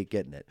 but we hate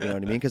getting it. You know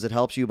what I mean? Because it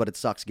helps you, but it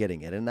sucks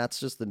getting it. And that's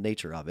just the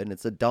nature of it. And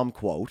it's a dumb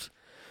quote,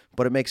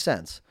 but it makes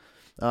sense.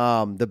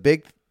 The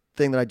big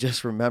thing that I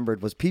just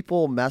remembered was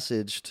people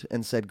messaged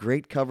and said,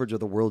 great coverage of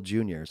the World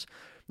Juniors.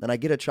 And I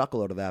get a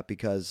chuckle out of that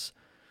because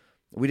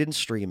we didn't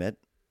stream it.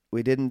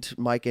 We didn't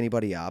mic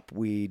anybody up.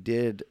 We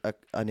did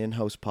an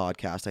in-house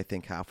podcast, I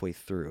think, halfway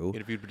through.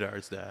 Interviewed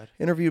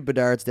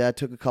Bedard's dad,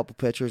 took a couple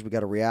pictures. We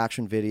got a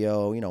reaction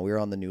video. We were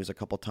on the news a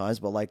couple times.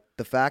 But, like,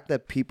 the fact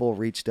that people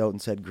reached out and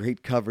said,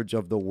 great coverage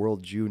of the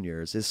World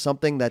Juniors is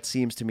something that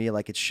seems to me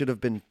like it should have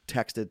been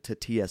texted to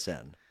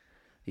TSN,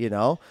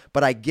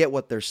 But I get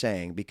what they're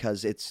saying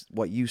because it's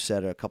what you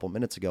said a couple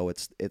minutes ago.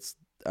 It's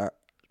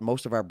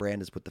most of our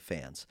brand is with the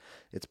fans.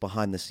 It's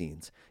behind the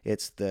scenes.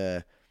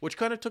 Which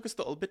kind of took us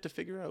a little bit to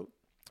figure out.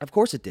 Of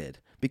course it did,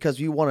 because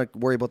you want to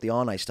worry about the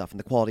on-ice stuff and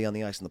the quality on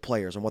the ice and the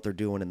players and what they're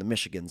doing and the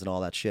Michigans and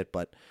all that shit.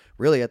 But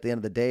really, at the end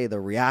of the day, the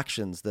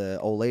reactions, the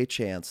Olay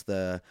chants,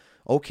 the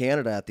 "Oh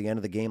Canada" at the end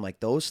of the game, like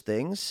those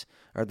things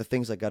are the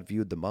things that got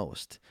viewed the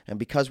most. And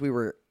because we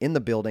were in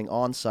the building,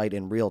 on site,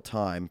 in real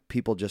time,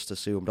 people just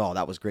assumed, oh,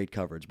 that was great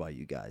coverage by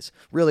you guys.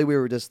 Really, we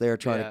were just there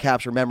trying to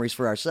capture memories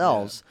for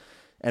ourselves. Yeah.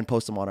 And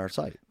post them on our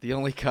site. The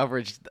only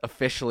coverage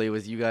officially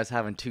was you guys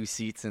having 2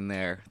 seats in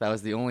there. That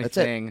was the only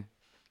thing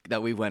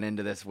that we went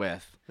into this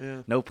with.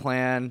 Yeah. No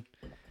plan,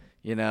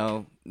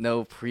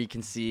 no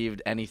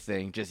preconceived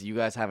anything. Just you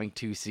guys having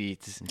 2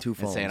 seats and 2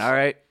 phones. And saying, all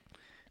right,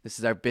 this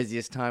is our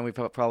busiest time we've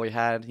probably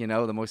had,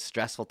 the most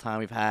stressful time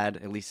we've had,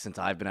 at least since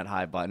I've been at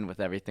High Button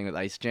with everything with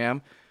Ice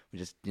Jam. We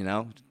just,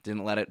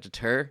 didn't let it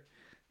deter.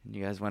 And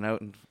you guys went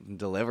out and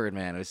delivered,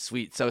 man. It was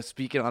sweet. So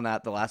speaking on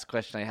that, the last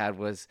question I had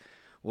was,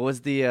 what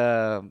was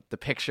the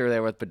picture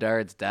there with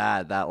Bedard's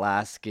dad that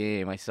last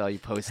game? I saw you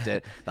post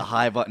it, the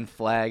High Button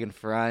flag in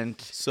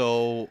front.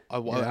 So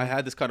I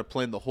had this kind of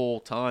plan the whole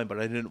time, but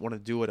I didn't want to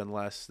do it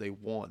unless they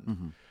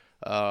won.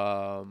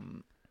 Mm-hmm.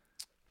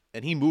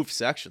 And he moved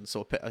sections,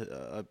 so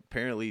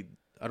apparently,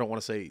 I don't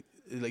want to say,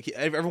 like,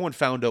 everyone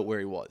found out where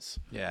he was.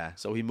 Yeah.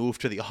 So he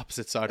moved to the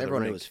opposite side of the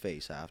Everyone rink. knew his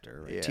face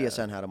after. Right? Yeah.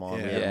 TSN had him on,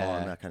 we had him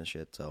on, that kind of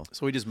shit. So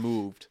he just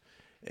moved,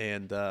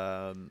 and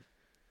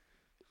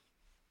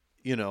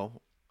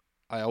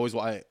I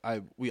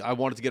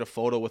wanted to get a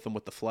photo with him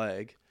with the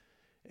flag,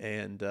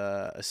 and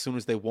as soon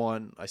as they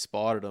won, I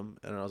spotted him,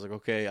 and I was like,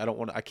 okay,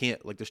 I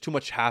can't, like, there's too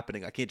much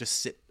happening. I can't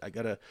just sit.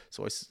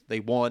 They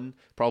won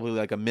probably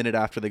like a minute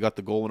after they got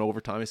the goal in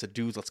overtime. I said,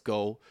 dudes, let's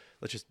go.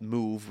 Let's just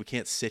move. We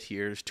can't sit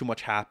here. There's too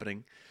much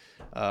happening.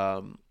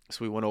 So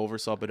we went over,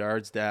 saw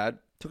Bedard's dad.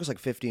 Took us like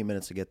 15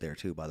 minutes to get there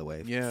too, by the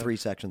way. Yeah. 3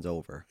 sections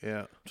over.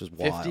 Yeah. Which was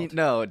wild. 15?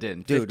 No, it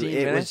didn't. Dude,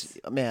 15 minutes?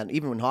 was, man,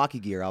 even in hockey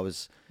gear, I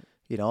was...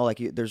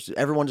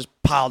 everyone just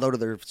piled out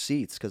of their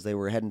seats because they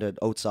were heading to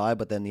outside,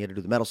 but then you had to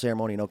do the medal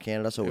ceremony in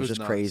Canada, so it was just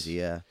nuts. Crazy,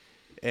 yeah.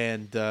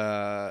 And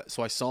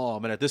so I saw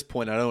him, and at this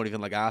point, I don't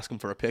even ask him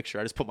for a picture.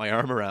 I just put my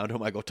arm around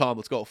him. I go, Tom,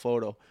 let's go a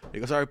photo. He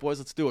goes, all right, boys,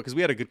 let's do it, because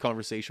we had a good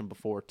conversation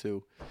before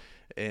too,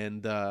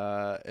 and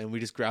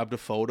we just grabbed a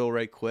photo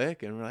right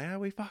quick, and we're like,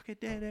 we fucking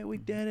did it,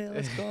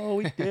 let's go,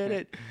 we did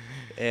it,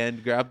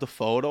 and grabbed the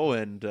photo,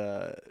 and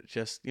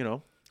just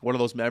one of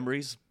those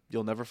memories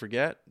you'll never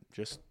forget.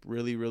 Just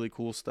really, really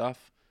cool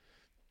stuff.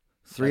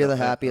 3 of the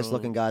happiest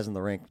looking guys in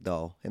the rink,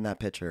 though, in that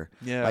picture.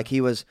 Yeah. Like,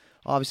 he's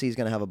going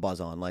to have a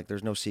buzz on. Like,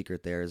 there's no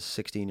secret there. His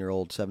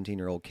 16-year-old,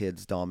 17-year-old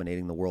kids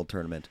dominating the world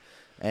tournament.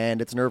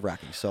 And it's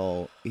nerve-wracking.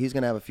 So he's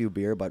going to have a few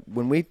beer. But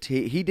when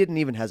he didn't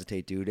even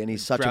hesitate, dude. And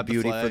he's such a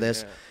beauty for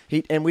this.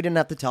 Yeah. And we didn't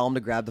have to tell him to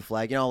grab the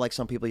flag. Like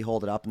some people, you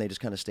hold it up and they just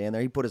kind of stand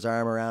there. He put his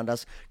arm around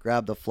us,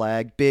 grabbed the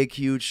flag, big,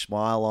 huge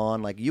smile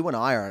on. Like, you and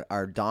I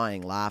are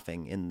dying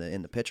laughing in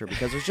the picture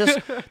because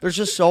there's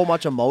just so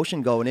much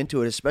emotion going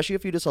into it, especially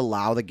if you just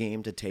allow the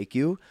game to take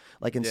you.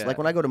 Like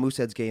when I go to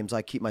Moosehead's games,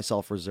 I keep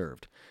myself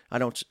reserved.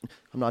 I'm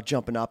not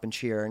jumping up and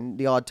cheering.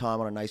 The odd time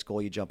on a nice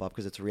goal, you jump up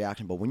because it's a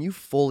reaction. But when you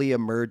fully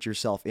immerse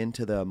yourself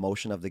into the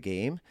emotion of the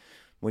game,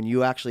 when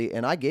you actually,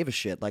 and I gave a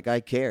shit, like I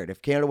cared.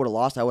 If Canada would have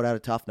lost, I would have had a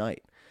tough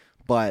night.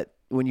 But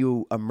when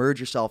you immerse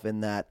yourself in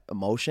that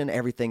emotion,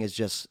 everything is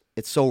just,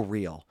 it's so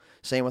real.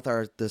 Same with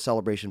the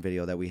celebration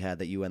video that we had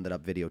that you ended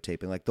up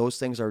videotaping. Like, those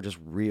things are just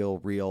real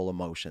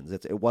emotions.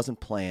 It wasn't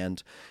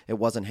planned. It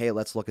wasn't, hey,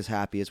 let's look as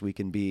happy as we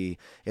can be.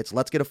 It's,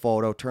 let's get a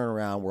photo, turn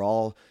around, we're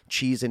all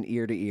cheesing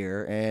ear to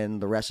ear, and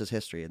the rest is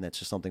history. And that's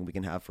just something we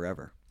can have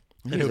forever.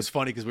 And it was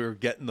funny because we were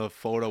getting the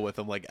photo with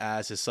him, like,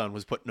 as his son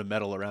was putting a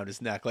medal around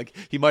his neck. Like,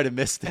 he might have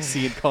missed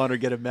seeing Connor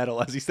get a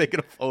medal as he's taking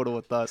a photo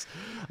with us.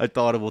 I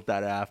thought about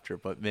that after,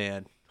 but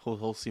man,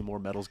 He'll see more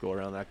medals go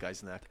around that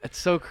guy's neck. It's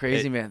so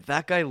crazy, man.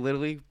 That guy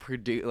literally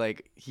produced,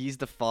 like, he's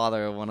the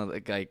father of one of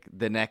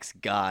the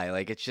next guy.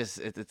 Like, it's just,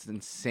 it's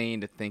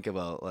insane to think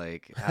about.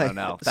 Like, I don't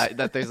know,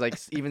 that there's like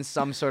even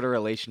some sort of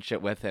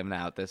relationship with him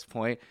now at this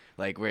point.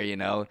 Like, where, you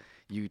know,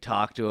 you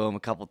talk to him a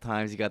couple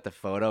times, you got the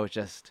photo. It's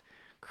just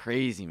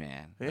crazy,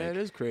 man. Yeah, Like, it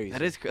is crazy.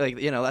 That is, like,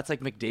 you know, that's like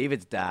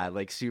McDavid's dad.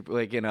 Like, super,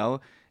 like, you know,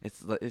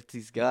 it's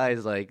these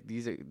guys, like, they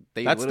That's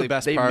the literally,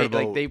 best they part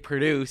like, about- they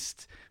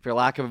produced, for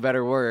lack of a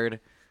better word,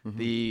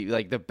 the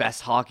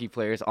best hockey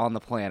players on the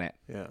planet.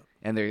 Yeah.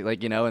 And they're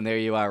like, you know, and there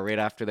you are right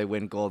after they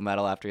win gold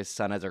medal after his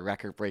son has a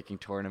record-breaking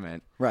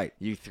tournament. Right.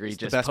 You three It's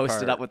the just best posted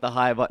part. up with the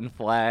high button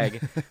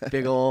flag,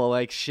 big ol'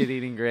 like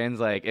shit-eating grins.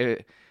 Like,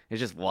 it's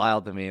just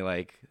wild to me.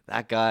 Like,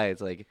 that guy,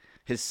 it's like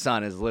his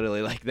son is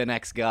literally like the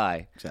next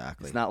guy.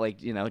 Exactly. It's not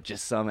like, you know,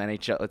 just some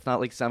NHL. It's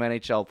not like some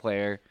NHL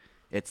player.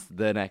 It's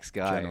the next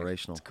guy.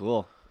 Generational. It's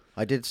cool.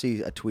 I did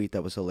see a tweet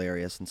that was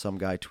hilarious, and some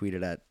guy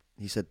tweeted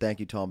he said, "Thank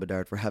you, Tom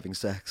Bedard, for having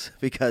sex,"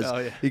 because Oh,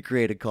 yeah. he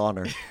created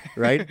Connor,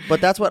 right?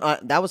 But that's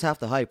that was half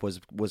the hype was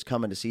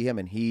coming to see him,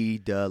 and he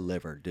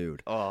delivered,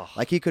 dude. Oh.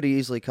 Like, he could have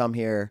easily come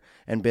here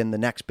and been the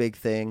next big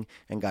thing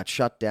and got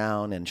shut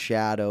down and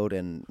shadowed,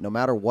 and no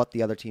matter what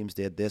the other teams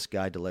did, this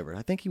guy delivered.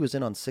 I think he was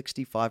in on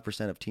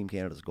 65% of Team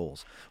Canada's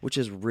goals, which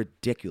is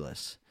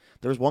ridiculous.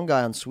 There was one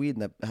guy on Sweden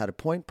that had a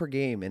point per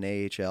game in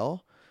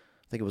AHL.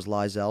 I think it was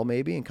Lizell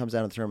maybe, and comes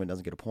down to the tournament and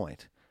doesn't get a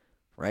point.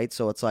 Right?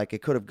 So it's like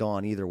it could have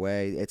gone either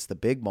way. It's the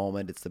big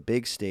moment. It's the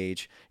big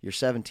stage. You're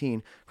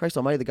 17. Christ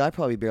almighty, the guy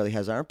probably barely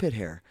has armpit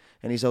hair.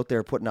 And he's out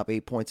there putting up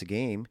 8 points a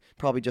game.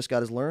 Probably just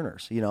got his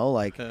learners, you know?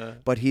 Like,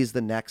 but he's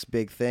the next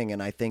big thing.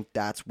 And I think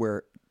that's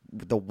where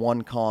the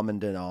one common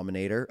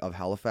denominator of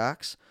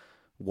Halifax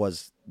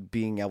was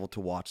being able to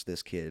watch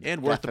this kid.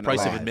 And worth the price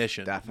of Definitely.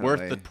 admission. Definitely.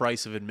 Worth the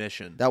price of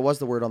admission. That was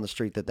the word on the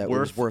street that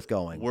was worth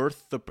going.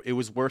 It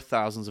was worth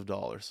thousands of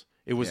dollars.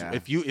 It was Yeah.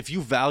 if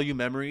you value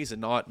memories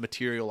and not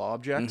material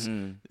objects,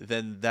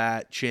 then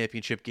that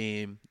championship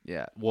game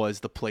Yeah. was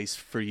the place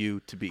for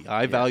you to be.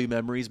 I value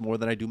memories more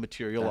than I do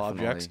material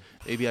objects.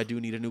 Definitely. Maybe I do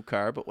need a new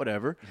car, but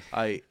whatever.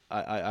 I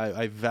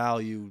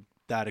value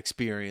that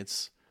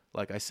experience.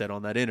 Like I said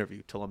on that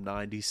interview, till I'm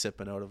 90,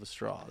 sipping out of a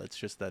straw.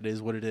 That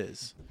is what it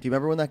is. Do you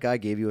remember when that guy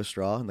gave you a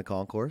straw in the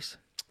concourse?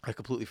 I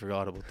completely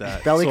forgot about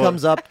that. Belly So-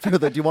 comes up to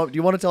the. Do you want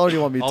to tell her? Or do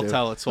you want me I'll to?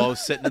 tell it. So I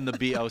was sitting in the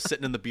beer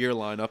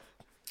lineup,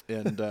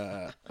 and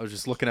I was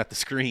just looking at the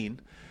screen.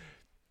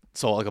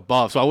 So like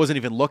above. So I wasn't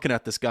even looking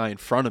at this guy in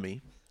front of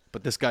me,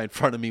 but this guy in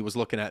front of me was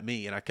looking at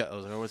me, and I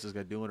was like, "Oh, what's this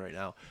guy doing right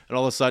now?" And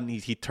all of a sudden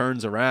he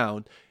turns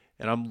around,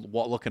 and I'm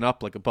looking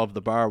up like above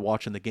the bar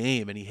watching the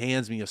game, and he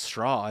hands me a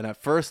straw. And at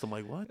first I'm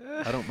like, "What?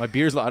 I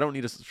don't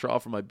need a straw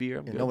for my beer."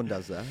 I'm Yeah, good." no one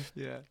does that.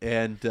 Yeah.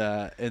 And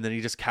then he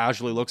just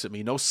casually looks at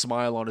me, no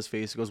smile on his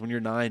face. He goes, "When you're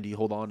 90,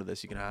 hold on to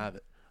this. You can have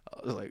it."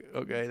 I was like,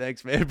 "Okay,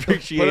 thanks, man.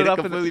 Appreciate Put it." it up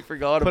Completely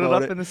forgot Put it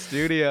about up in the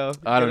studio.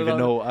 I don't Put it even on-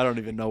 know. I don't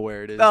even know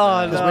where it is. Oh,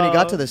 now. Because no. when he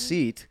got to the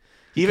seat,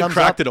 He even comes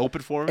cracked up, it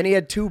open for me. and he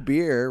had 2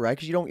 beer, right?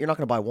 Because you're not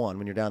going to buy one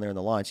when you're down there in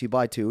the line. So you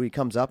buy 2. He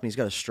comes up and he's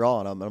got a straw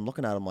on him, and I'm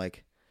looking at him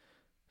like,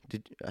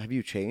 have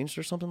you changed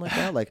or something like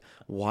that? Like,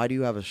 why do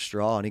you have a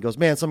straw? And he goes,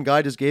 "Man, some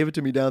guy just gave it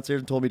to me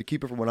downstairs and told me to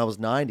keep it from when I was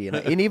 90."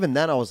 And even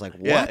then I was like,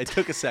 "What?" Yeah, it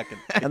took a second.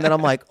 And then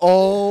I'm like,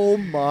 "Oh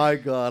my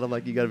god!" I'm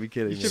like, "You got to be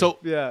kidding me!" So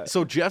Yeah.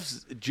 So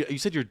you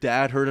said your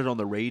dad heard it on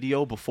the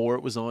radio before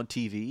it was on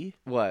TV.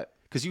 What?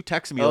 Because you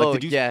texted me Oh, like,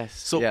 did you? yes,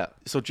 So yeah.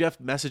 So Jeff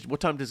messaged. What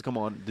time does it come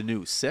on the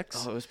news?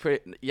 6. Oh, it was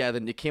pretty. Yeah,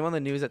 then it came on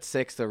the news at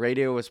 6. The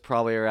radio was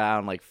probably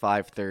around like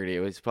 5:30. It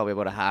was probably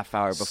about a half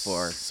hour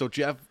before. So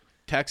Jeff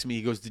texts me.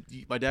 He goes,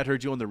 "My dad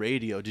heard you on the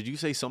radio. Did you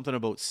say something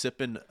about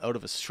sipping out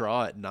of a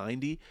straw at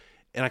 90?"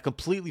 And I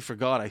completely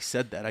forgot I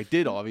said that. I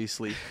did,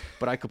 obviously,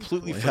 but I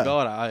completely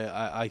forgot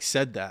I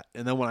said that.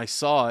 And then when I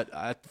saw it,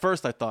 at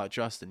first I thought,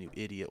 "Justin, you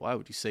idiot! Why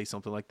would you say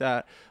something like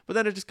that?" But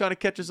then it just kind of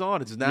catches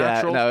on. It's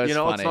natural. no, it's you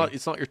know, funny.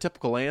 it's not your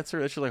typical answer.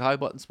 It's just like high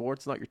button sports.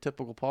 It's not your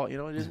typical Paul. You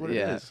know, it is what it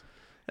Yeah. is.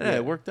 And yeah,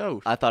 it worked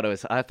out. I thought it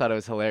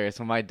was hilarious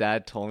when my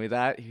dad told me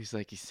that. He was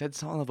like, he said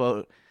something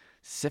about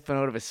sipping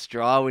out of a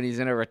straw when he's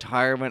in a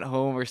retirement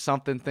home or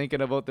something,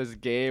 thinking about this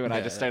game, and I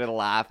just started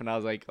laughing. I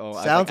was like, "Oh,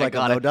 Sounds like it,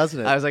 though, doesn't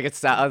it? I was like,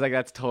 I was like,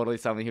 that's totally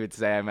something he would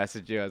say. I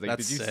messaged you. I was like,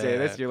 That's "Did you say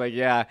this?" sad. You're like,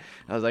 "Yeah."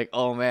 I was like,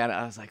 "Oh man."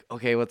 I was like,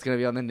 "Okay, what's gonna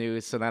be on the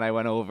news?" So then I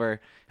went over,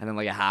 and then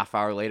like a half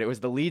hour later, it was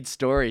the lead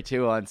story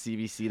too on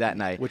CBC that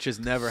night. Which has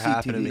never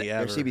happened to me or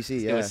ever.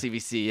 CBC, yeah. It was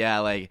CBC, yeah.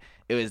 Like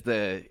it was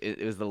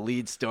the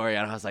lead story,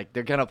 and I was like,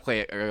 they're gonna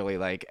play it early,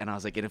 like, and I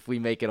was like, and if we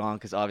make it on,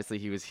 because obviously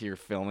he was here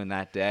filming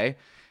that day,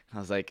 I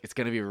was like, it's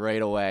gonna be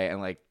right away,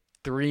 and like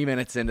 3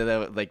 minutes into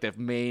the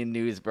main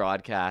news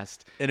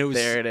broadcast, And it was-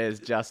 there it is,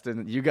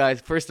 Justin. You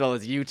guys, first of all,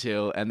 it's you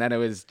two, and then it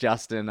was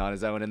Justin on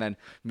his own, and then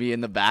me in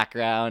the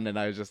background, and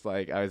I was just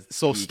like, I was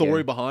So geeking.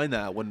 story behind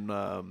that,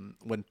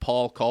 when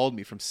Paul called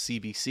me from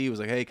CBC, he was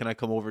like, "Hey, can I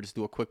come over just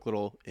do a quick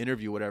little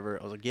interview, whatever?"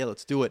 I was like, "Yeah,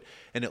 let's do it."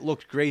 And it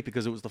looked great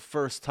because it was the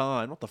first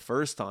time, not the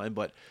first time,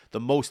 but the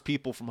most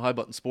people from High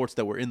Button Sports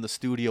that were in the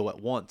studio at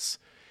once.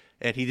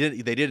 and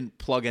they didn't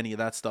plug any of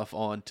that stuff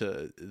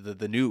onto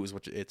the news,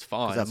 which it's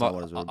fine. that's not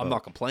what it's I'm about.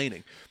 not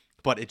complaining,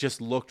 but it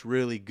just looked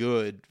really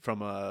good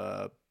from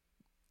a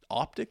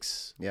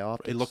optics. Yeah,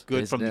 optics. It looked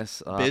good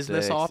Business from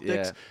business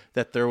optics yeah.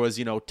 that there was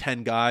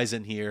 10 guys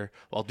in here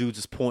while dudes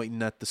is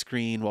pointing at the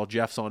screen while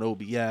Jeff's on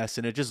OBS,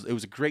 and it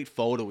was a great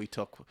photo we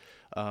took,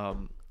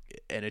 and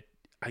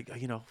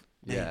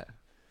Yeah.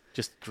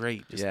 just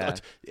great. Yeah.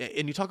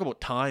 And you talk about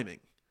timing.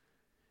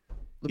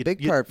 The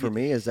big part for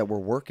me is that we're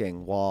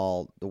working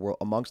while the world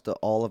amongst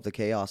all of the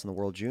chaos in the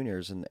World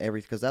Juniors and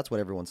everything, because that's what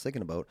everyone's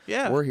thinking about.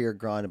 Yeah. We're here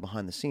grinding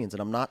behind the scenes,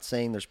 and I'm not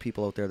saying there's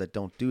people out there that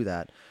don't do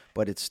that,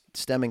 but it's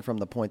stemming from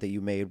the point that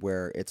you made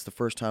where it's the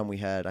first time we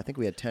had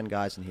 10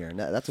 guys in here, and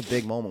that's a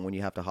big moment when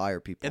you have to hire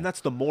people. And that's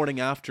the morning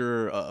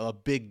after a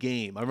big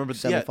game. I remember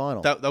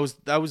Semifinal.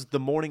 That was the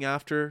morning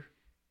after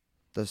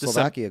the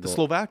Slovakia the goal.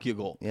 Slovakia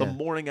goal. Yeah. The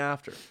morning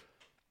after.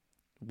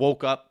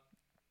 Woke up,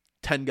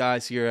 10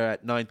 guys here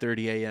at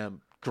 9:30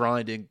 a.m.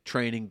 grinding,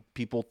 training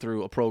people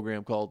through a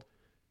program called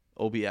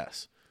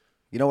OBS.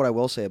 You know what I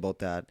will say about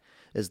that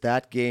is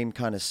that game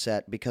kind of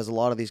set, because a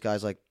lot of these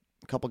guys, like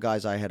a couple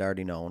guys I had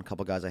already known, a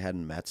couple guys I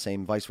hadn't met,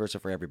 same vice versa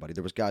for everybody.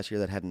 There was guys here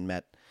that hadn't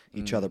met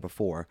each other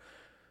before.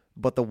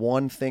 But the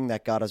one thing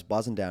that got us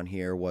buzzing down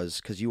here was,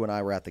 because you and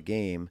I were at the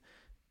game,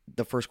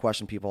 the first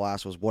question people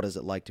asked was, what is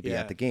it like to be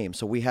at the game?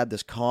 So we had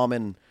this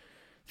common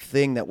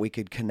thing that we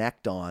could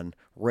connect on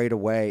right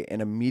away,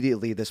 and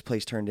immediately this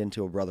place turned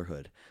into a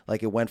brotherhood.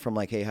 Like, it went from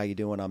like, hey, how you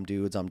doing? I'm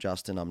Dudes, I'm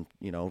Justin, I'm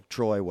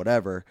Troy,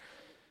 whatever,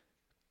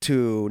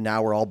 to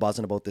now we're all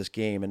buzzing about this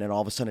game, and then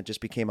all of a sudden it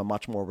just became a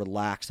much more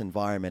relaxed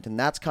environment. And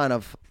that's kind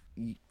of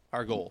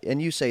our goal.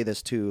 And you say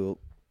this too,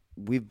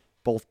 we've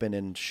both been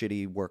in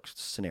shitty work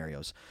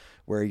scenarios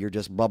where you're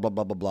just blah blah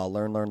blah blah blah,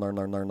 learn,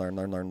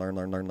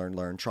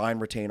 try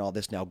and retain all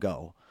this, now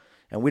go.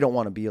 And we don't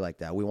want to be like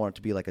that. We want it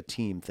to be like a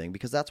team thing,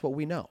 because that's what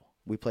we know.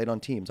 We played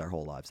on teams our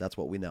whole lives. That's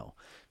what we know.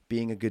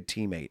 Being a good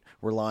teammate,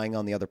 relying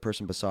on the other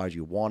person beside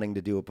you, wanting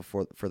to do it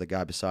for the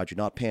guy beside you,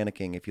 not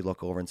panicking if you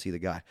look over and see the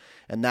guy.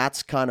 And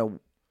that's kind of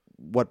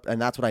what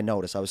I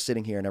noticed. I was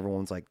sitting here and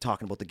everyone's like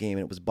talking about the game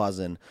and it was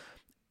buzzing.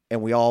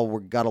 And we all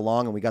got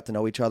along and we got to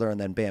know each other. And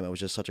then bam, it was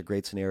just such a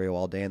great scenario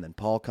all day. And then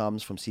Paul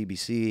comes from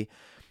CBC.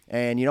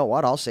 And you know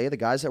what? I'll say the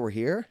guys that were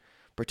here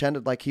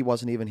pretended like he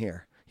wasn't even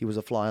here. He was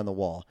a fly on the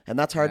wall. And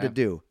that's hard to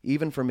do,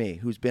 even for me,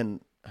 who's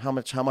been, how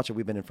much have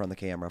we been in front of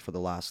the camera for the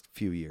last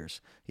few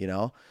years?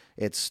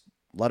 It's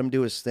let him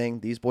do his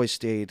thing. These boys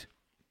stayed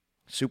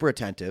super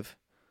attentive.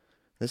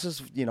 This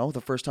is,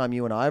 the first time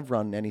you and I have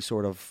run any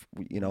sort of,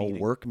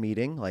 work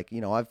meeting. Like,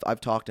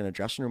 I've talked in a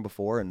dressing room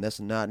before and this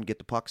and that and get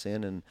the pucks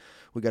in and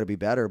we got to be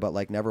better. But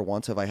like never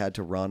once have I had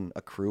to run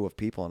a crew of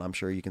people, and I'm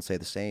sure you can say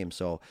the same.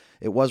 So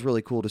it was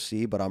really cool to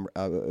see, but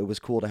it was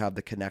cool to have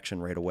the connection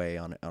right away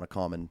on a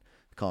common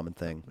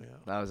thing. Yeah.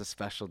 That was a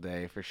special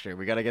day for sure.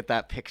 We got to get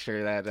that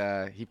picture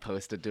that he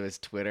posted to his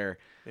Twitter,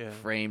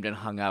 framed and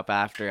hung up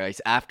after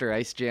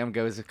Ice Jam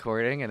goes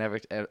recording,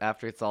 and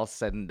after it's all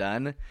said and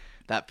done.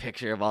 That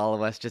picture of all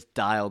of us just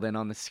dialed in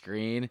on the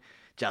screen.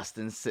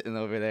 Justin's sitting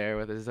over there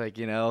with his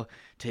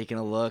taking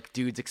a look.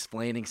 Dude's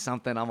explaining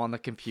something. I'm on the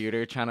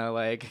computer trying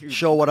to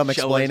show what I'm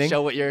explaining.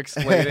 Show what you're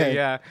explaining.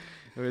 Yeah,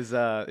 it was.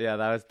 That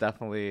was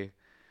definitely.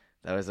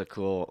 That was a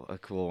cool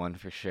one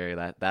for sure.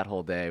 That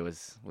whole day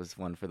was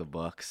one for the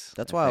books.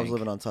 That's why I was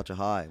living on such a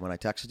high. When I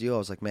texted you, I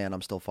was like, man,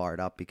 I'm still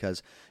fired up,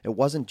 because it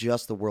wasn't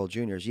just the World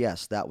Juniors.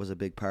 Yes, that was a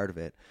big part of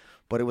it.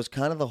 But it was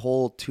kind of the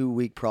whole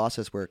 2-week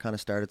process where it kind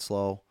of started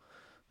slow.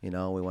 We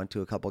went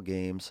to a couple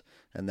games,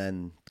 and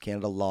then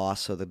Canada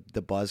lost, so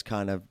the buzz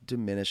kind of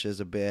diminishes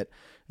a bit.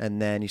 And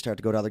then you start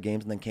to go to other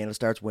games, and then Canada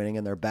starts winning,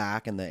 and they're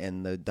back, and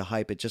the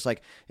hype. It's just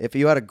like, if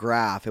you had a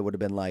graph, it would have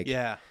been like,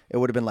 it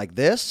would have been like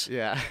this,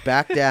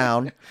 back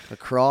down,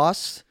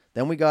 across.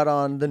 Then we got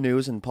on the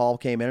news, and Paul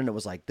came in, and it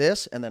was like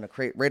this, and then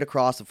right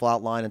across the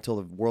flat line until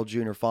the World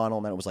Junior Final,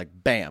 and then it was like,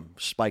 bam,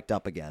 spiked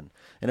up again.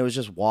 And it was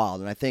just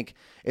wild. And I think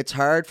it's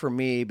hard for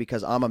me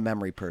because I'm a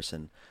memory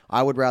person.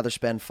 I would rather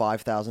spend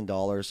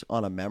 $5,000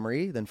 on a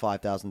memory than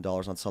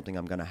 $5,000 on something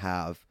I'm going to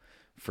have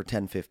for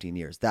 10, 15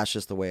 years. That's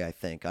just the way I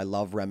think. I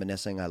love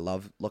reminiscing. I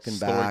love looking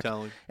back.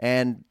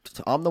 And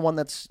I'm the one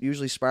that's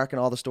usually sparking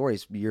all the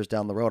stories years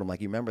down the road. I'm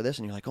like, you remember this?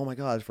 And you're like, oh my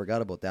God, I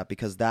forgot about that,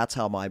 because that's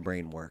how my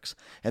brain works.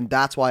 And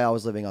that's why I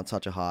was living on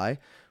such a high,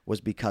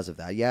 was because of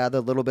that. Yeah, the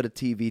little bit of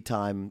TV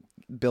time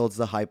builds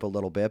the hype a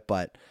little bit,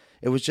 but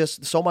it was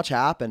just so much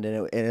happened,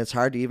 and it's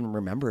hard to even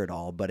remember it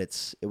all, but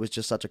it was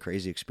just such a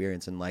crazy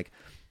experience. And like,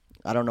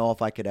 I don't know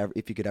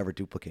if you could ever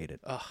duplicate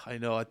it. I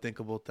know. I think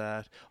about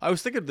that. I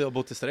was thinking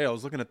about this today. I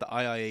was looking at the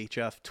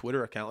IIHF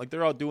Twitter account. Like,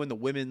 they're all doing the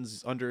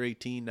women's under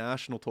 18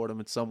 national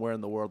tournament somewhere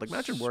in the world. Like,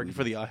 imagine working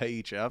for the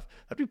IIHF.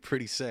 That'd be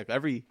pretty sick.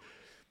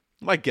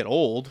 Might get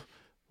old.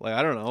 Like,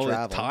 I don't know,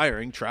 like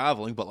tiring,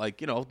 traveling, but the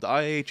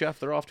IIHF,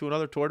 they're off to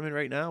another tournament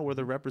right now where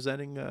they're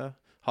representing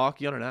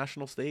hockey on a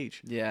national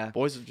stage. Yeah,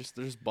 boys they're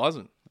just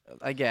buzzing.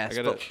 I guess,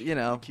 but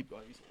keep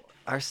going.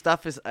 Our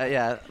stuff is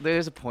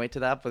there's a point to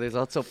that, but there's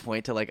also a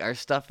point to our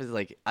stuff is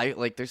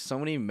there's so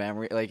many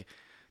memory,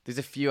 there's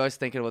a few. I was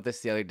thinking about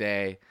this the other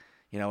day,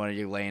 you know, when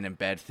you're laying in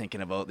bed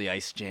thinking about the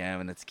Ice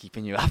Jam and it's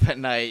keeping you up at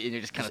night and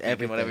you're just kind of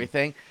thinking about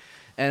everything.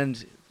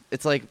 And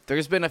it's like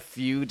there's been a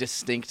few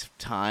distinct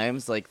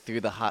times like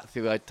through the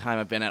time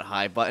I've been at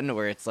High Button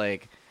where it's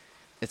like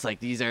this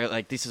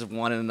is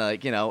one in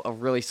like, you know, a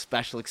really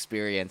special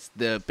experience.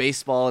 The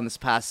baseball in this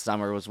past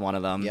summer was one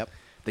of them. Yep.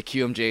 The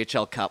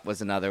QMJHL Cup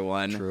was another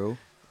one. True.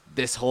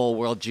 This whole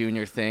World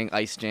Junior thing,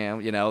 Ice Jam,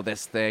 you know,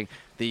 this thing,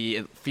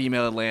 the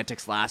Female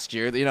Atlantics last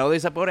year. You know,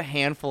 there's about a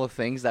handful of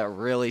things that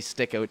really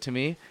stick out to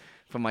me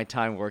from my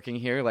time working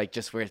here, like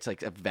just where it's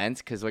like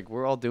events, because like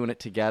we're all doing it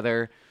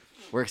together.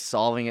 We're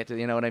solving it,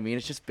 you know what I mean?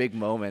 It's just big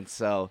moments.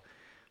 So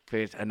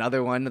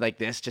another one like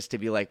this just to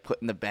be like put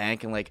in the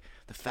bank, and like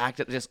the fact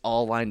that it just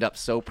all lined up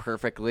so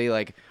perfectly.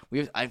 Like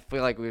I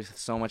feel like we have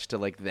so much to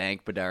like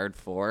thank Bedard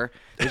for.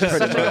 It was just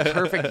such like a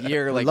perfect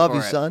year. Like love for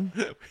you, it. son.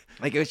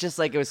 Like it was just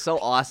like it was so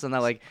awesome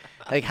that like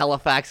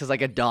Halifax has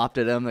like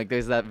adopted him. Like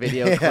there's that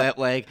video clip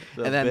like,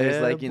 and then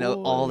there's like, you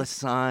know, all the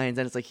signs,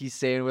 and it's like he's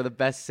saying we're the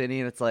best city,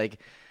 and it's like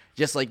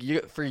just like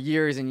for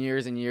years and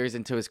years and years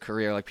into his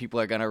career, like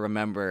people are gonna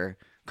remember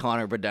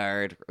Connor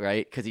Bedard,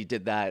 right? Because he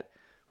did that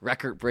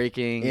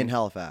record-breaking In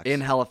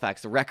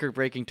Halifax, the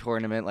record-breaking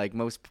tournament, like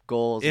most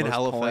goals, In most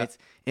Halifax. points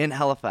in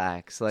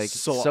Halifax, like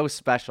so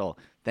special.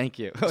 Thank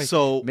you. Like,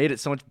 So- made it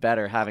so much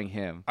better having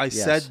him. I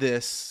Yes. said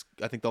this,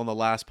 I think, on the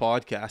last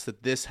podcast,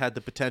 that this had the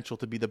potential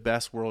to be the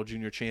best World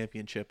Junior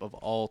Championship of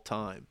all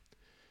time.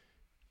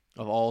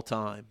 Of all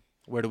time.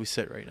 Where do we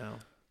sit right now?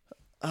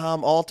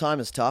 All time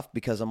is tough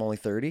because I'm only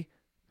 30.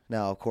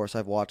 Now, of course,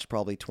 I've watched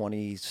probably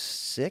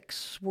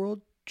 26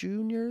 World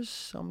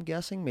Juniors, I'm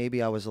guessing.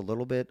 Maybe I was a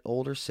little bit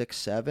older, 6,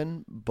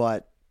 7.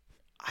 But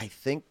I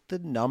think the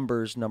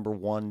numbers, number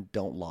one,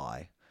 don't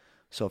lie.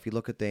 So if you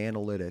look at the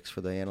analytics,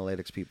 for the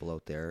analytics people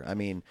out there, I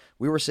mean,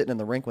 we were sitting in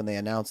the rink when they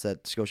announced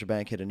that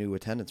Scotiabank hit a new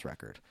attendance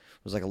record.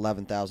 It was like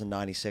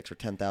 11,096 or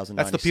 10,096.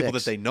 That's the people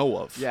that they know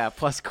of. Yeah,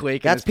 plus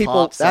Quake. That's and his people.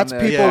 pops That's on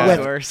the people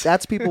concourse.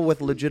 that's people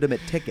with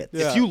legitimate tickets.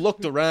 If you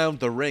looked around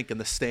the rink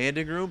and the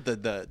standing room,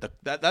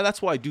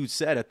 that's why dude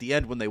said at the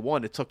end when they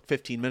won, it took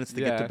 15 minutes to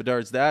get to Yeah.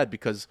 Bedard's dad,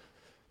 because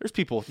there's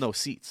people with no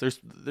seats.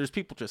 There's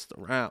people just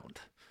around.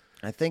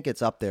 I think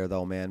it's up there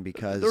though, man,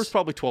 because There was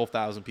probably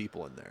 12,000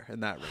 people in there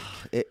in that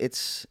rink.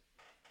 it's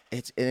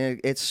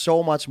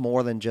so much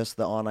more than just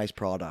the on ice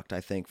product. I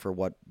think for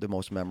what the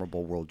most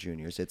memorable World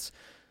Juniors, it's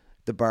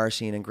the bar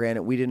scene. And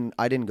granted,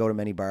 I didn't go to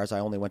many bars. I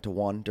only went to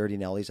one, Dirty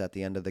Nelly's, at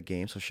the end of the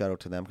game. So shout out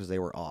to them because they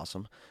were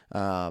awesome.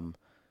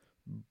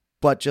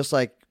 But just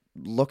like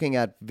looking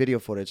at video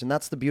footage, and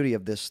that's the beauty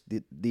of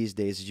these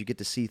days, is you get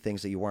to see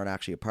things that you weren't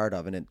actually a part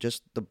of. And it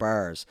just the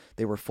bars,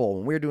 they were full.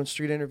 When we were doing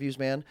street interviews,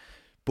 man,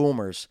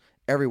 Boomers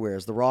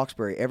everywhere's, the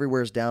Roxbury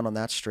everywhere's down on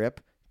that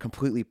strip,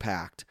 completely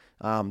packed.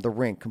 The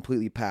rink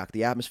completely packed.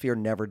 The atmosphere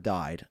never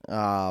died.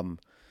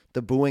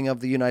 The booing of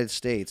the United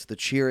States, the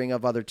cheering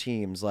of other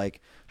teams,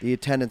 like the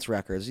attendance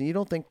records. And you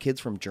don't think kids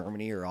from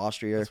Germany or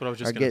Austria That's what I was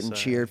just are gonna getting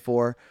say. cheered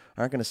for,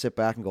 aren't going to sit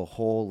back and go,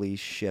 holy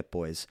shit,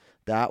 boys.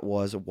 That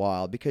was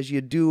wild. Because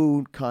you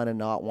do kind of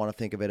not want to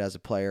think of it as a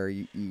player.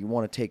 You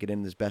want to take it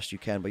in as best you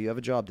can, but you have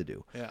a job to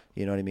do. Yeah.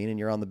 You know what I mean? And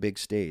you're on the big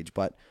stage.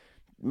 But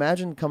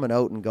imagine coming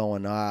out and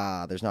going,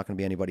 there's not going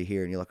to be anybody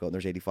here. And you look out and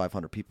there's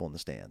 8,500 people in the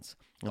stands.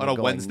 And On they're a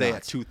going Wednesday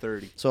nuts. at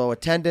 2:30. So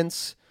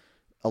attendance,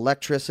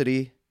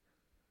 electricity,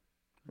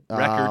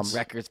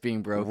 Records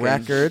being broken.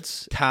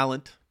 records.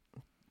 Talent.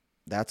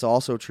 That's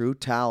also true.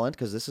 Talent,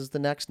 because this is the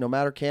next, no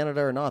matter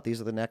Canada or not,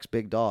 these are the next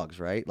big dogs,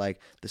 right? Like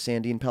the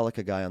Sandin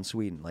Pellikka guy on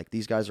Sweden. Like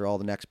these guys are all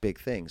the next big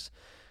things.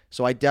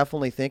 So I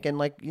definitely think, and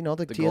like, you know,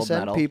 the gold TSN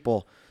medal.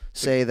 people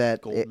say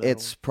that gold medal.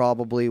 it's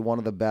probably one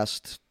of the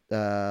best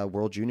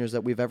World Juniors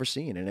that we've ever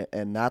seen.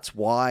 And that's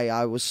why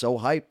I was so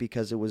hyped,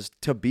 because it was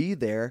to be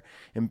there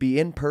and be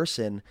in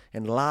person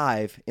and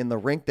live in the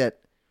rink that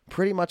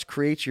pretty much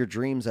creates your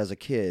dreams as a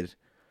kid.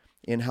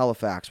 In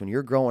Halifax, when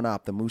you're growing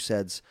up, the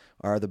Mooseheads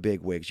are the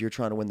big wigs. You're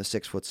trying to win the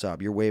 6-foot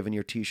sub. You're waving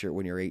your T-shirt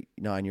when you're 8,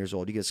 9 years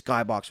old. You get a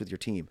skybox with your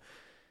team.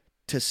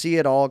 To see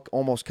it all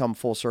almost come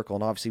full circle,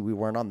 and obviously we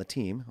weren't on the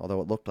team,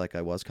 although it looked like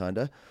I was kind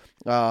of.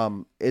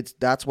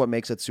 That's what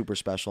makes it super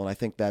special, and I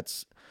think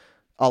that's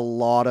a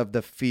lot of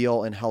the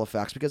feel in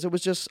Halifax, because it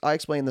was just, I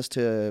explained this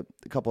to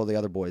a couple of the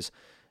other boys.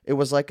 It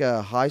was like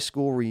a high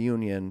school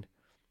reunion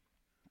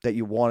that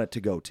you wanted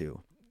to go to.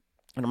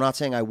 And I'm not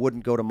saying I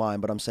wouldn't go to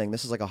mine, but I'm saying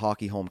this is like a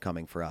hockey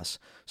homecoming for us.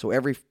 So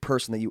every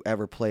person that you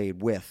ever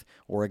played with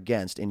or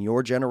against in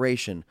your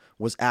generation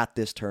was at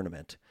this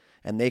tournament.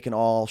 And they can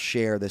all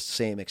share this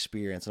same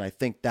experience. And I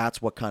think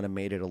that's what kind of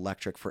made it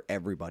electric for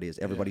everybody, is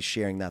everybody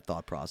sharing that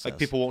thought process. Like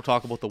people won't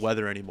talk about the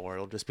weather anymore.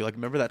 It'll just be like,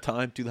 remember that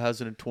time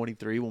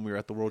 2023 when we were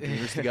at the World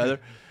Juniors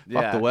together?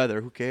 Fuck Yeah. the weather.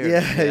 Who cares?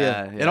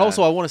 Yeah. And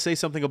also, I want to say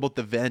something about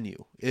the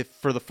venue. If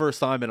for the first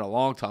time in a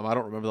long time, I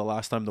don't remember the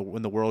last time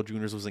when the World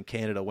Juniors was in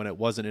Canada, when it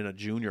wasn't in a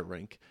junior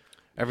rink.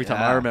 Every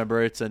time I Yeah.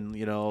 remember, it's in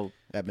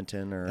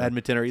Edmonton or like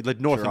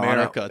North Toronto.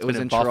 America. It's It was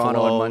been in in Toronto and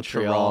Buffalo,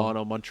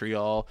 Montreal.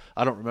 Montreal.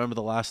 I don't remember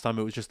the last time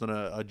it was just in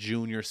a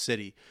junior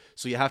city.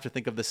 So you have to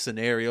think of the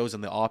scenarios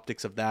and the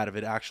optics of that, of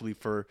it actually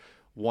for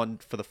one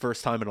for the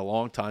first time in a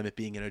long time, it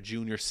being in a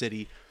junior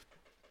city,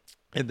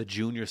 and the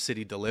junior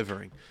city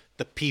delivering,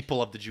 the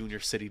people of the junior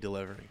city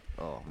delivering.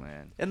 Oh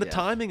man. And the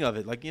timing of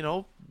it, like,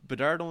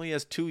 Bedard only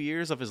has 2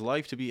 years of his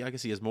life to be. I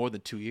guess he has more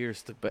than 2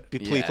 years to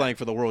be playing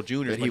for the World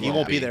Juniors, but he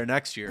won't be there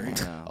next year.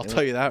 No. I'll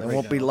tell you that. They right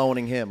won't be now.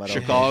 loaning him. I don't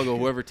Chicago,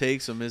 whoever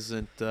takes him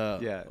isn't.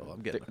 Yeah. Oh,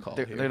 I'm getting a call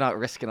They're, here. they're not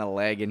risking a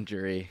leg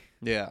injury.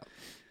 Yeah.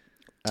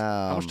 think.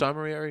 How much time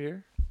are we at right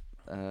here?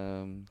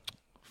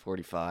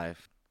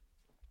 45.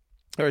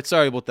 All right,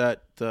 sorry about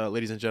that,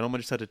 ladies and gentlemen.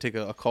 I just had to take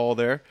a call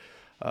there.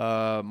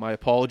 My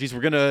apologies.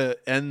 We're going to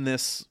end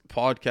this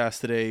podcast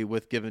today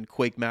with giving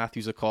Quake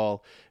Matthews a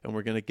call, and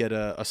we're going to get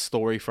a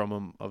story from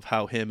him of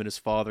how him and his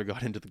father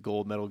got into the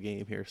gold medal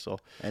game here. So,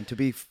 And to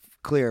be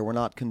clear, we're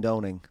not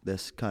condoning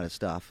this kind of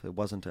stuff. It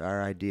wasn't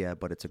our idea,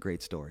 but it's a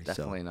great story.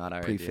 Definitely so not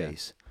our idea.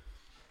 preface.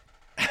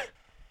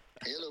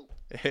 Hello.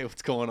 hey,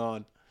 what's going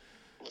on?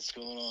 What's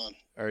going on?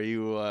 Are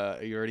you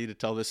ready to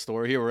tell this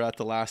story here? We're at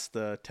the last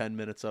 10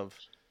 minutes of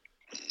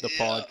the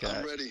podcast.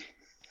 I'm ready.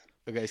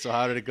 Okay, so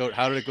how did it go?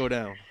 How did it go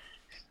down?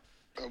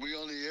 Are we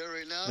on the air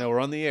right now? No, we're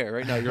on the air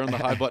right now. You're on the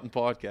High Button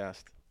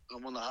podcast.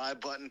 I'm on the High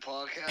Button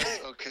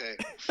podcast. Okay.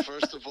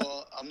 First of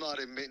all, I'm not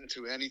admitting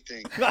to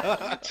anything.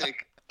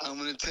 I'm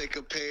gonna take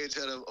a page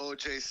out of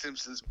O.J.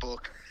 Simpson's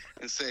book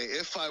and say,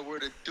 if I were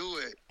to do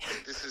it,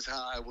 this is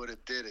how I would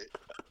have did it.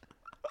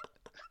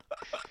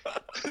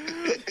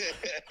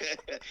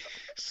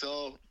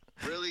 So,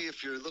 really,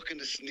 if you're looking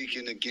to sneak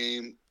in a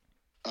game,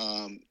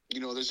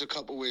 there's a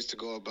couple ways to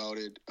go about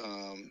it.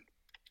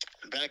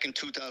 Back in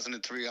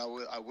 2003, I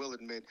will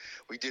admit,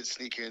 we did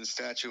sneak in.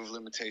 Statute of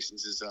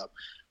limitations is up.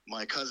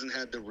 My cousin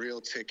had the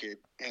real ticket,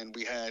 and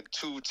we had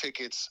 2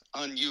 tickets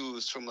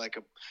unused from like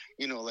a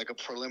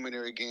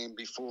preliminary game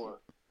before.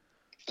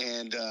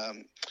 And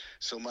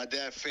so my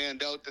dad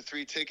fanned out the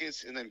 3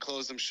 tickets and then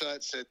closed them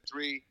shut, said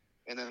 3,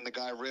 and then the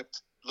guy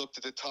looked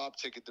at the top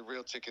ticket, the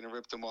real ticket, and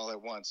ripped them all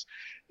at once.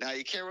 Now,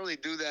 you can't really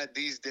do that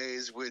these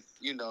days with,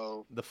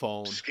 The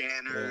phone.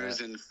 scanners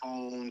and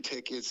phone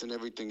tickets and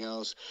everything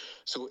else.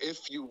 So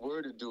if you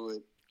were to do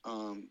it,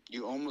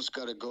 you almost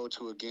got to go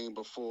to a game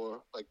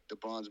before, like the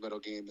bronze medal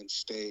game, and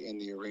stay in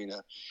the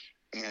arena.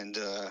 And,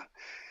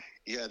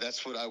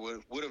 that's what I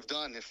would have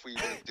done if we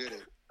would have did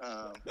it.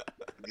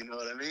 You know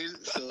what I mean?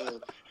 So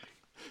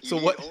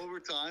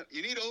overtime.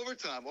 You need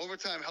overtime.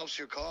 Overtime helps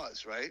your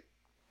cause, right?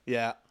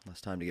 Yeah.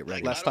 Less time to get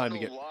ready. Less time to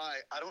get.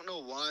 I don't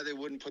know why they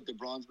wouldn't put the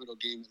bronze medal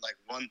game at like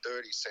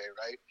 1:30, say,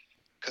 right?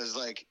 Because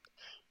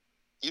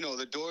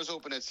the doors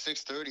open at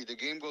 6:30. The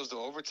game goes to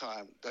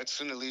overtime. That's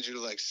going to lead you to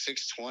like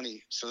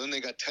 6:20. So then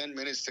they got 10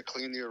 minutes to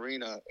clean the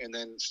arena and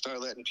then start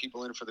letting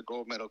people in for the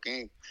gold medal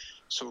game.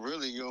 So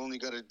really, you only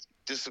got to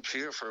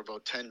disappear for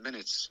about 10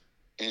 minutes.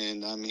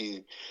 And I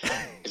mean,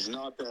 it's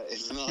not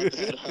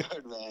that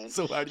hard, man.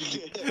 So how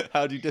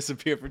do you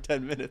disappear for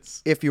 10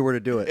 minutes? If you were to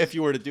do it. If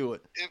you were to do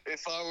it.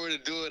 If I were to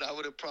do it, I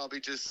would have probably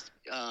just,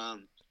 the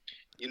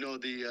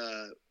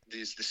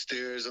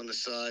stairs on the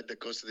side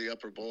that goes to the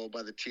upper bowl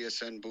by the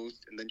TSN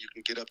booth, and then you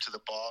can get up to the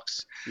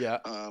box. Yeah.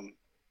 I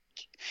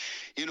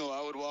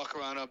would walk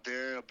around up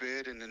there a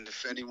bit, and then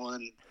if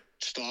anyone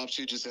stops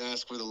you, just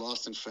ask where the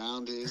lost and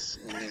found is,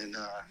 and then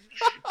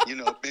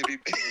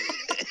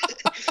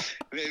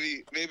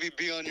maybe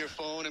be on your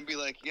phone and be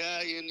like,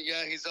 yeah,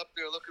 he's up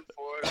there looking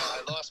for it.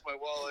 I lost my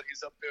wallet.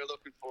 He's up there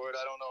looking for it.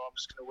 I don't know. I'm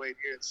just gonna wait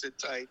here and sit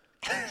tight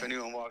if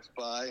anyone walks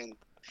by, and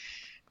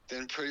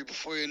then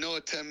before you know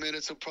it, 10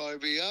 minutes will probably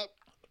be up.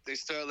 They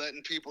start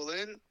letting people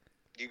in.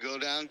 You go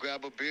down,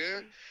 grab a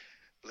beer.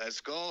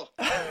 Let's go.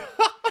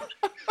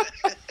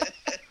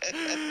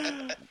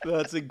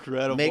 That's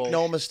incredible. Make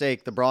no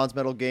mistake, the bronze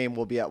medal game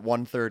will be at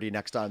 1:30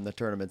 next time the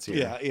tournament's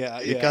here. Yeah.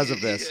 Because of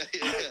this.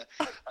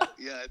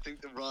 Yeah, I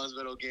think the bronze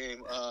medal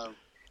game.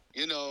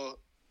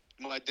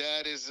 My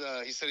dad he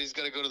said he's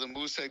got to go to the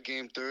Moosehead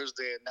game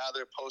Thursday, and now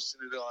they're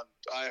posting it on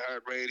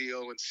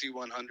iHeartRadio and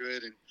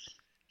C100, and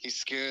he's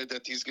scared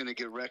that he's going to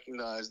get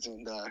recognized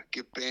and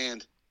get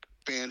banned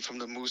from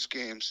the Moose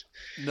games.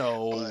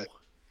 No.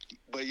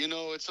 But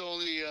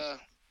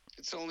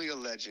it's only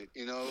alleged.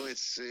 It never.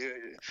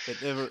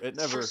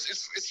 It's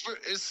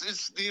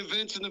the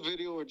events in the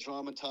video are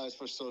dramatized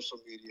for social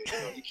media.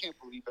 You can't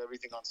believe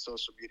everything on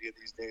social media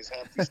these days.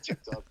 Half these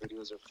TikTok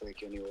videos are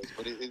fake, anyways.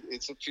 But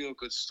it's a feel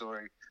good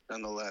story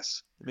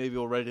nonetheless. Maybe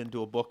we'll write it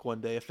into a book one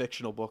day, a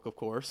fictional book, of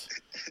course.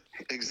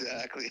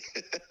 Exactly.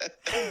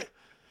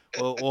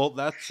 Well,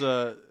 that's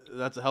a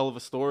hell of a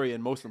story,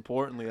 and most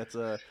importantly, that's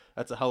a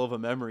hell of a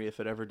memory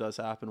if it ever does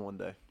happen one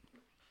day.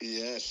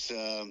 Yes,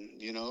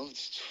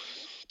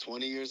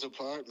 20 years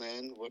apart,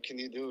 man. What can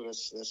you do?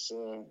 It's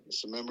a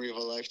memory of a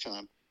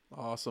lifetime.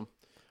 Awesome.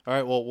 All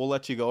right, well, we'll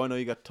let you go. I know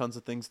you got tons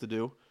of things to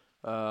do.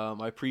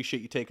 I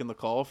appreciate you taking the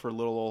call for a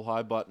little old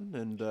High Button,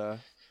 and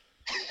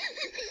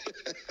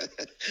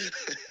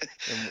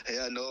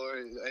yeah, no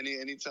worries.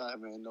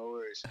 Anytime, man. No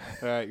worries.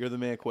 all right, you're the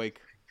man,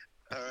 Quake.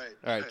 All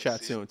right.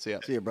 Chat soon. See ya.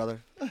 See you,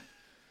 brother.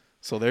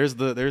 So there's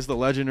the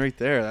legend right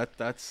there.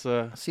 That's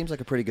Seems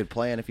like a pretty good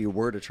plan if you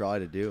were to try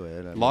to do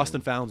it. I Lost mean,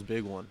 and Found's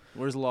big one.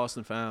 Where's the Lost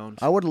and Found?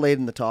 I would have laid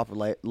in the top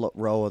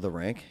row of the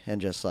rink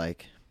and just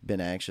like been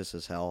anxious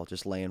as hell,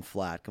 just laying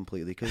flat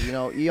completely. Because you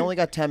only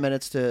got 10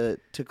 minutes to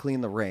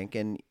clean the rink,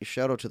 and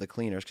shout out to the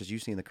cleaners because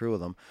you've seen the crew of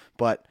them.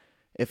 But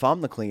if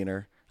I'm the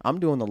cleaner, I'm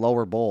doing the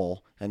lower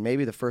bowl and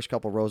maybe the first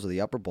couple rows of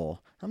the upper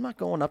bowl. I'm not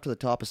going up to the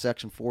top of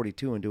section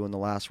 42 and doing the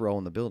last row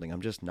in the building.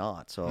 I'm just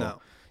not. So.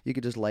 No. You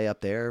could just lay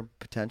up there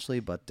potentially,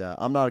 but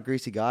I'm not a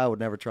greasy guy. I would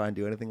never try and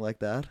do anything like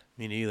that.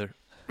 Me neither.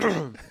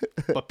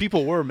 But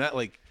people were met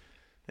like,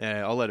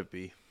 I'll let it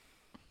be.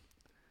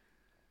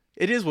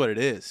 It is what it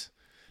is.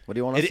 What do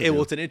you want us to do?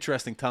 Well, it's an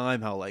interesting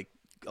time how like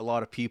a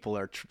lot of people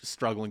are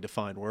struggling to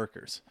find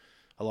workers.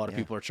 A lot of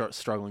people are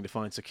struggling to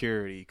find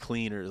security,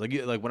 cleaners.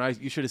 Like when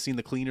you should have seen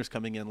the cleaners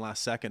coming in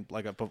last second,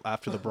 like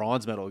after the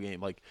bronze medal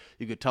game. Like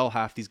you could tell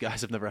half these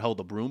guys have never held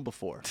a broom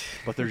before,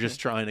 but they're just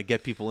trying to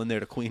get people in there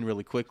to clean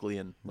really quickly.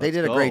 And they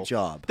did a great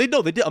job. They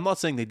did. I'm not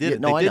saying they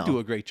did. Yeah, they did do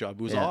a great job.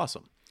 It was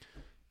awesome.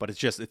 But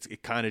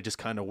it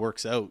kind of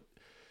works out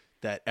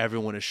that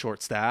everyone is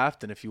short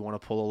staffed, and if you want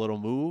to pull a little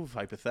move,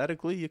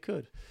 hypothetically, you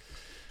could.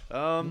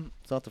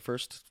 It's not the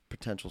first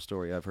potential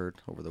story I've heard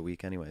over the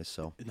week anyways,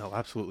 so. No,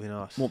 absolutely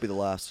not. Won't be the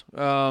last.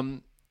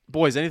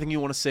 Boys, anything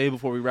you want to say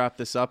before we wrap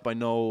this up? I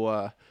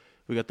know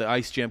we got the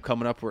Ice Jam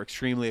coming up. We're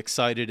extremely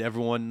excited.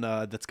 Everyone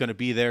that's going to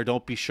be there,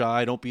 don't be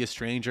shy. Don't be a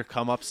stranger.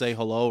 Come up, say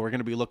hello. We're going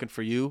to be looking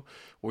for you,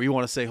 or we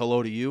want to say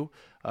hello to you.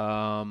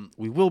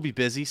 We will be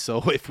busy,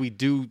 so if we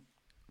do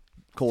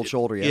cold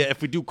shoulder you. Yeah,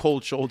 if we do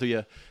cold shoulder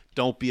you,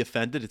 don't be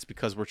offended. It's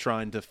because we're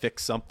trying to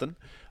fix something.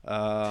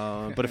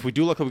 But if we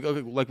do look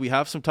like we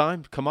have some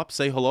time, come up,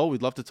 say hello.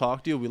 We'd love to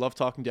talk to you. We love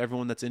talking to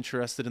everyone that's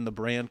interested in the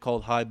brand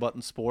called High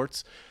Button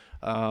Sports.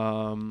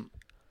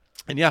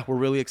 And yeah, we're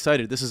really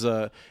excited.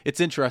 It's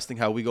interesting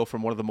how we go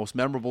from one of the most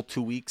memorable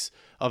 2 weeks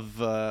of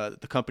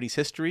the company's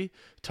history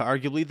to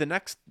arguably the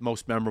next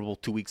most memorable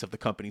 2 weeks of the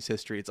company's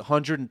history. It's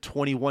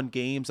 121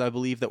 games, I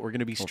believe, that we're going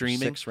to be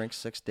streaming. Over 6 rinks,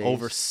 6 days.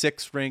 Over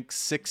 6 rinks,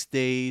 6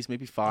 days,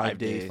 maybe 5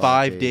 days. 5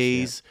 5 days,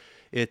 days.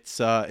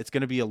 Yeah. It's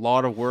going to be a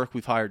lot of work.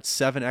 We've hired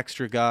 7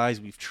 extra guys.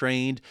 We've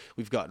trained.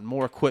 We've gotten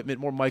more equipment,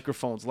 more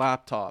microphones,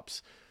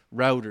 laptops,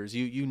 routers,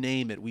 you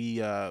name it.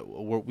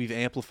 We've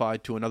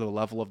amplified to another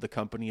level of the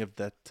company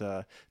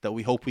that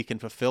we hope we can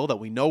fulfill, that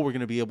we know we're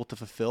going to be able to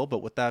fulfill.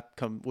 But with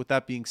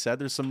that being said,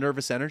 there's some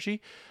nervous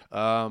energy,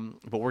 but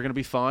we're going to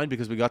be fine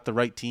because we got the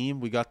right team,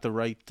 we got the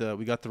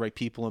right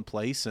people in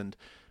place, and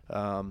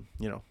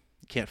you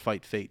can't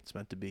fight fate. It's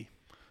meant to be.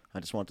 I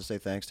just want to say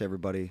thanks to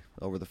everybody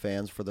over the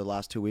fans for the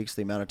last 2 weeks.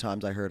 The amount of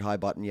times I heard High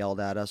Button yelled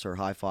at us, or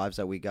high fives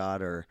that we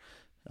got, or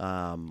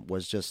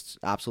was just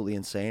absolutely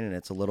insane, and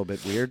it's a little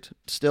bit weird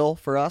still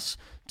for us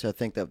to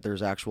think that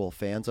there's actual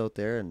fans out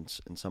there,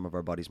 and some of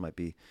our buddies might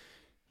be,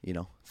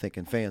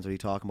 thinking, fans, what are you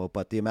talking about?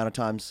 But the amount of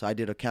times, I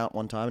did a count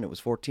one time, and it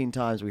was 14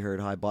 times we heard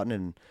High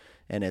Button,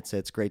 and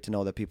it's great to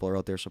know that people are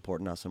out there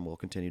supporting us, and we'll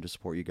continue to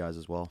support you guys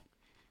as well.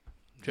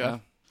 Jeff?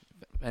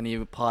 Any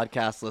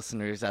podcast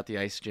listeners at the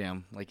Ice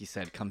Jam, like you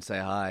said, come say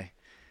hi.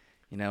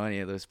 Any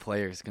of those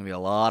players, going to be a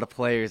lot of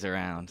players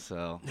around,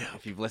 so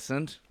if you've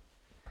listened,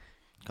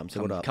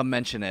 Come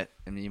mention it,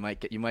 and you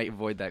might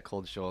avoid that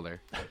cold shoulder.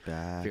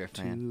 Back if you're a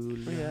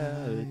fan.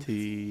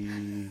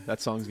 Reality.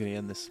 That song's gonna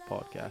end this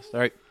podcast.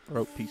 All right, we're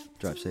out. Peace.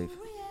 Drive safe.